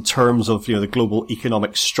economies in terms of the global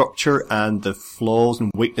economic structure and the flaws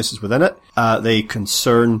and weaknesses within it. They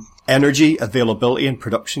concern energy availability and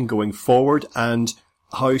production going forward, and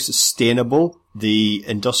how sustainable the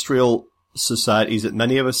industrial societies that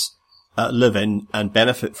many of us live in and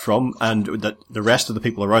benefit from, and that the rest of the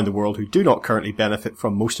people around the world who do not currently benefit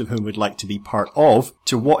from, most of whom would like to be part of,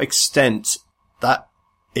 to what extent that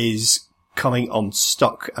is coming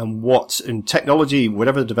unstuck, and what in technology,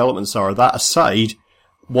 whatever the developments are, that aside,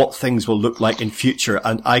 what things will look like in future.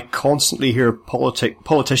 And I constantly hear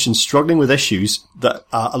politicians struggling with issues that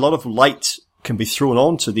a lot of light can be thrown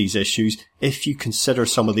onto these issues if you consider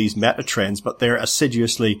some of these meta trends, but they're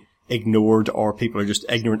assiduously ignored, or people are just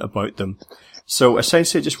ignorant about them. So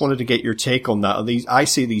essentially I just wanted to get your take on that. I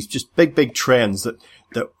see these just big trends that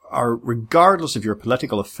are, regardless of your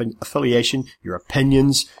political affiliation, your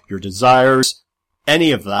opinions, your desires,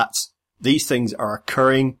 any of that, these things are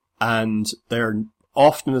occurring, and they're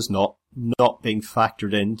often as not being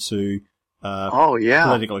factored into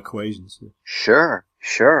political equations. Sure.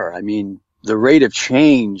 I mean, the rate of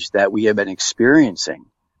change that we have been experiencing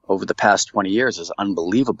over the past 20 years is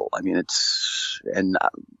unbelievable. I mean,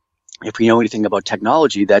 if we know anything about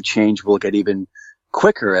technology, that change will get even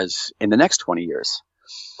quicker as in the next 20 years.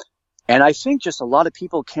 And I think just a lot of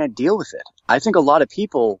people can't deal with it. I think a lot of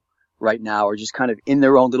people right now are just kind of in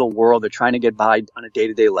their own little world. They're trying to get by on a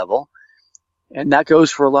day-to-day level. And that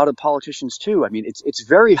goes for a lot of politicians too. I mean, it's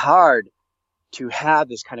very hard to have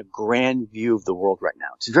this kind of grand view of the world right now.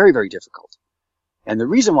 It's very, very difficult. And the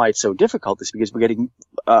reason why it's so difficult is because we're getting,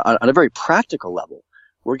 on a very practical level,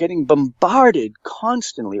 we're getting bombarded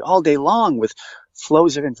constantly all day long with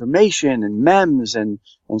flows of information and memes and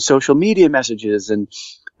social media messages and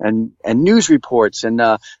news reports. And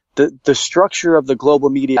the structure of the global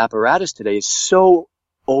media apparatus today is so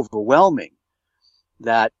overwhelming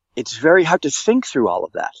that it's very hard to think through all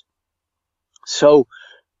of that. So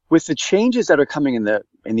with the changes that are coming in the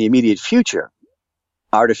immediate future,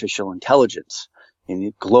 artificial intelligence, in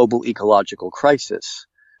the global ecological crisis,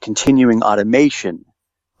 continuing automation,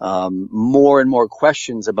 more and more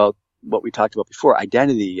questions about what we talked about before,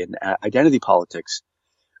 identity and identity politics.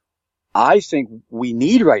 I think we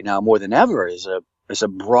need right now more than ever is a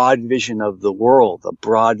broad vision of the world, a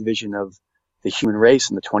broad vision of the human race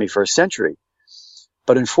in the 21st century.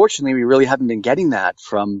 But unfortunately, we really haven't been getting that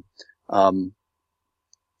from our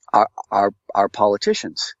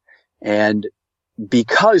politicians. And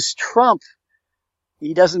because Trump,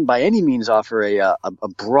 he doesn't by any means offer a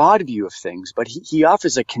broad view of things, but he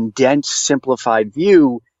offers a condensed, simplified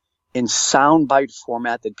view in soundbite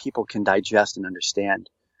format that people can digest and understand.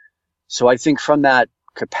 So I think from that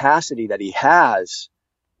capacity that he has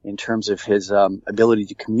in terms of his ability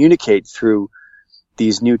to communicate through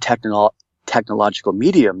these new technological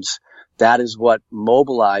mediums, that is what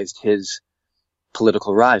mobilized his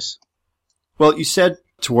political rise. Well, you said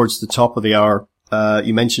towards the top of the hour,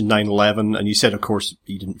 you mentioned 9/11, and you said, of course,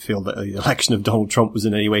 you didn't feel that the election of Donald Trump was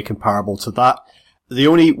in any way comparable to that. The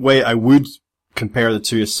only way I would compare the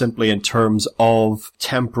two is simply in terms of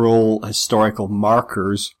temporal historical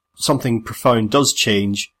markers. Something profound does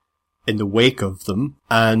change in the wake of them,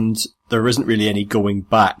 and there isn't really any going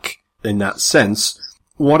back in that sense.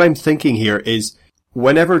 What I'm thinking here is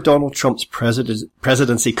whenever Donald Trump's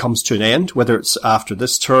presidency comes to an end, whether it's after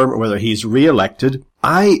this term or whether he's re-elected,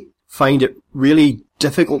 I find it really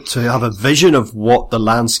difficult to have a vision of what the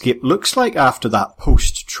landscape looks like after that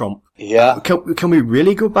post-Trump. Yeah. Can we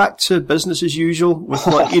really go back to business as usual with,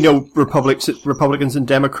 like, Republicans and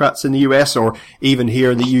Democrats in the US, or even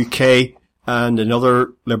here in the UK and in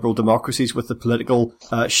other liberal democracies with the political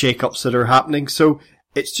shake-ups that are happening? So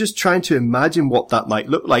it's just trying to imagine what that might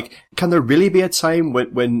look like. Can there really be a time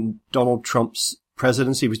when Donald Trump's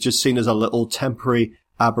presidency was just seen as a little temporary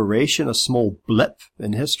aberration, a small blip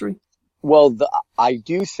in history? Well, I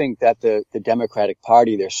do think that the Democratic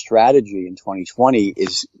Party, their strategy in 2020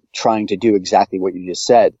 is trying to do exactly what you just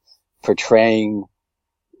said, portraying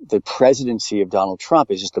the presidency of Donald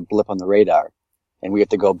Trump as just a blip on the radar. And we have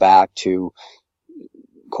to go back to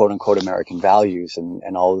quote unquote American values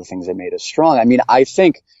and all of the things that made us strong. I mean, I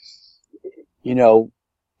think,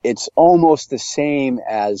 it's almost the same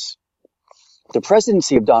as the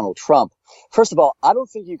presidency of Donald Trump. First of all, I don't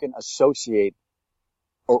think you can associate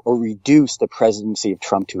or reduce the presidency of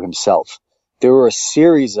Trump to himself. There were a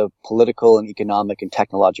series of political and economic and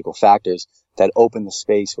technological factors that opened the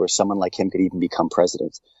space where someone like him could even become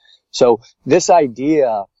president. So this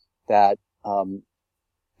idea that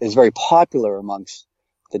is very popular amongst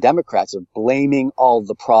the Democrats of blaming all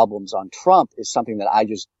the problems on Trump is something that I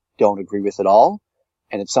just don't agree with at all.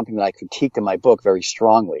 And it's something that I critiqued in my book very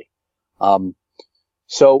strongly.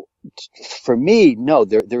 So for me, no,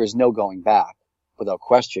 there is no going back without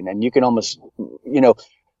question. And you can almost,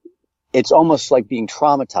 it's almost like being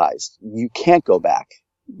traumatized. You can't go back.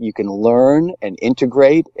 You can learn and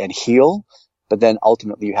integrate and heal, but then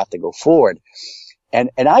ultimately you have to go forward.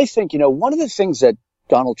 And I think, one of the things that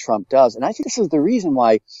Donald Trump does, and I think this is the reason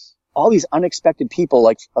why all these unexpected people,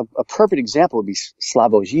 like a perfect example would be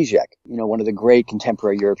Slavoj Žižek, one of the great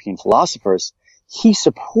contemporary European philosophers. He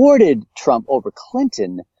supported Trump over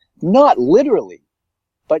Clinton, not literally,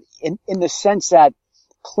 but in the sense that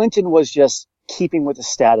Clinton was just keeping with the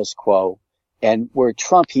status quo, and where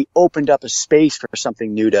Trump, he opened up a space for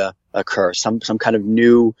something new to occur, some kind of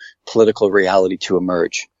new political reality to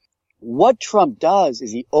emerge. What Trump does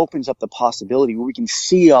is he opens up the possibility where we can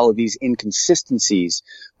see all of these inconsistencies,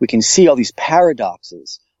 we can see all these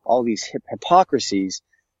paradoxes, all these hypocrisies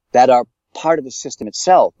that are part of the system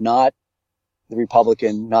itself, not the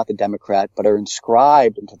Republican, not the Democrat, but are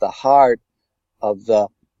inscribed into the heart of the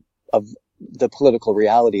political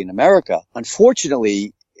reality in America.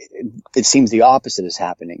 Unfortunately, it seems the opposite is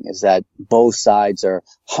happening, is that both sides are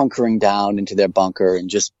hunkering down into their bunker and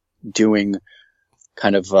just doing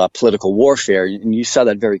kind of political warfare. And you saw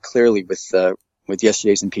that very clearly with with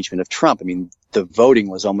yesterday's impeachment of Trump. I mean, the voting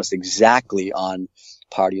was almost exactly on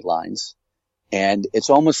party lines. And it's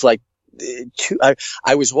almost like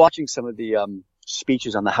I was watching some of the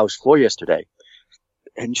speeches on the House floor yesterday,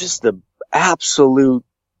 and just the absolute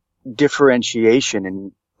differentiation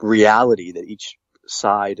in reality that each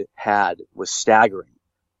side had was staggering,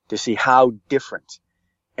 to see how different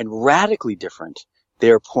and radically different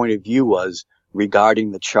their point of view was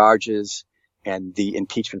regarding the charges and the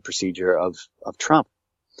impeachment procedure of Trump.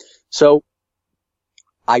 So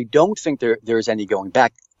I don't think there's any going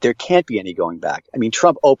back. There can't be any going back. I mean,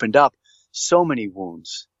 Trump opened up so many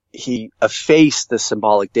wounds. He effaced the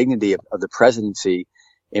symbolic dignity of the presidency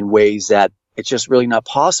in ways that it's just really not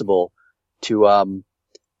possible to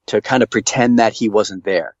kind of pretend that he wasn't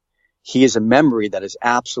there. He is a memory that is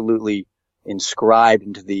absolutely inscribed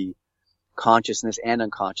into the consciousness and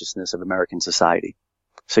unconsciousness of American society.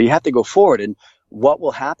 So you have to go forward, and what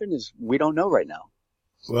will happen is we don't know right now.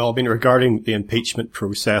 Well, I mean, regarding the impeachment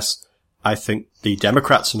process, I think the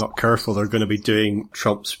Democrats are not careful. They're going to be doing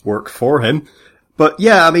Trump's work for him. But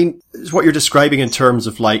yeah, I mean, it's what you're describing in terms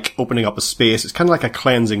of like opening up a space. It's kind of like a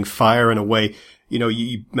cleansing fire in a way. You know,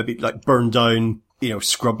 you maybe like burn down,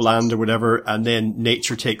 scrubland or whatever, and then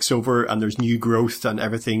nature takes over and there's new growth and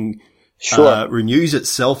everything renews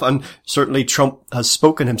itself. And certainly Trump has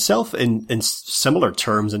spoken himself in similar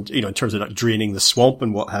terms and, in terms of like draining the swamp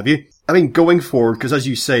and what have you. I mean, going forward, because as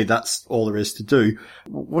you say, that's all there is to do.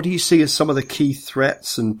 What do you see as some of the key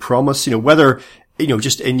threats and promise, whether,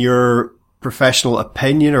 just in your professional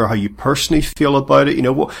opinion or how you personally feel about it?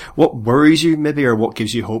 What worries you maybe, or what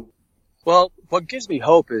gives you hope? Well, what gives me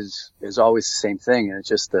hope is always the same thing. And it's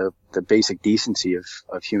just the basic decency of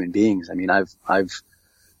human beings. I mean, I've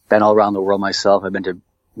been all around the world myself. I've been to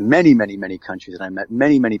many, many, many countries, and I met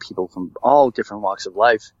many, many people from all different walks of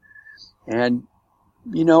life. And,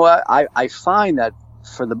 I find that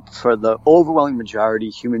for the overwhelming majority,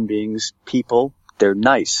 human beings, people, they're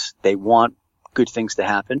nice. They want good things to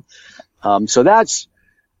happen. So that's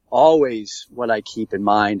always what I keep in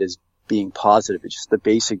mind as being positive. It's just the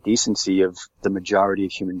basic decency of the majority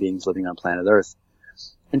of human beings living on planet Earth.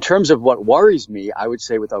 In terms of what worries me, I would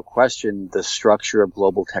say without question the structure of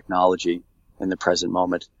global technology in the present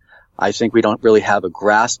moment. I think we don't really have a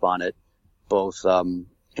grasp on it, both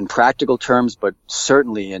in practical terms, but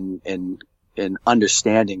certainly in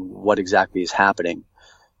understanding what exactly is happening.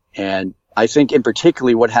 And I think in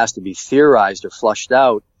particularly what has to be theorized or flushed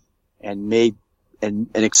out and made and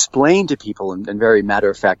explained to people in very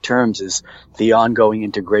matter-of-fact terms is the ongoing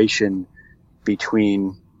integration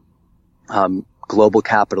between global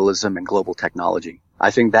capitalism and global technology.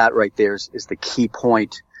 I think that right there is the key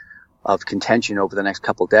point of contention over the next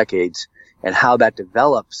couple decades, and how that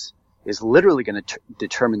develops is literally going to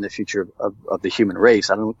determine the future of the human race.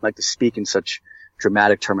 I don't like to speak in such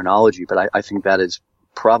dramatic terminology, but I think that is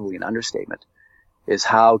probably an understatement, is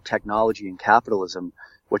how technology and capitalism,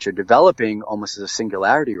 which are developing almost as a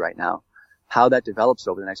singularity right now, how that develops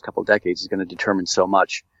over the next couple of decades is going to determine so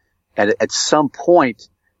much. And at some point,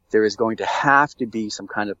 there is going to have to be some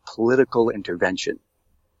kind of political intervention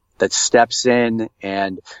that steps in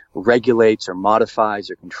and regulates or modifies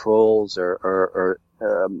or controls or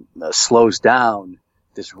slows down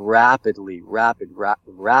this rapidly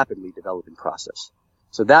developing process.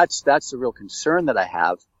 So that's the real concern that I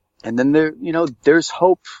have. And then there's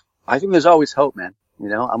hope. I think there's always hope, man.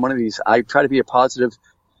 I'm one of these, I try to be a positive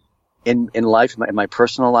in life, in my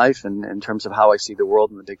personal life, and in terms of how I see the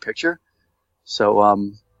world in the big picture.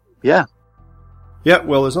 So, yeah. Yeah,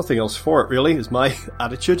 well, there's nothing else for it, really, is my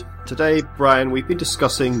attitude. Today, Brian, we've been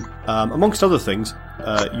discussing, amongst other things,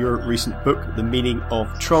 your recent book, The Meaning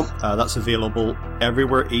of Trump. That's available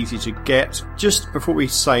everywhere, easy to get. Just before we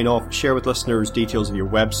sign off, share with listeners details of your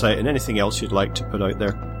website and anything else you'd like to put out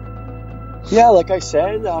there. Yeah, like I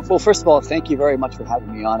said, well, first of all, thank you very much for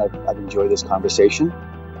having me on. I've enjoyed this conversation.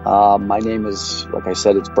 My name is, like I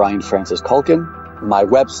said, it's Brian Francis Culkin. My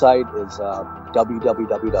website is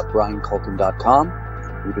www.brianculkin.com.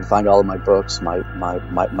 You can find all of my books,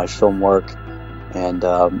 my film work, and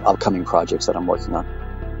upcoming projects that I'm working on.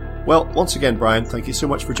 Well, once again, Brian, thank you so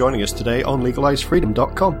much for joining us today on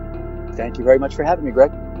LegalizeFreedom.com. Thank you very much for having me,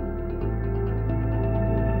 Greg.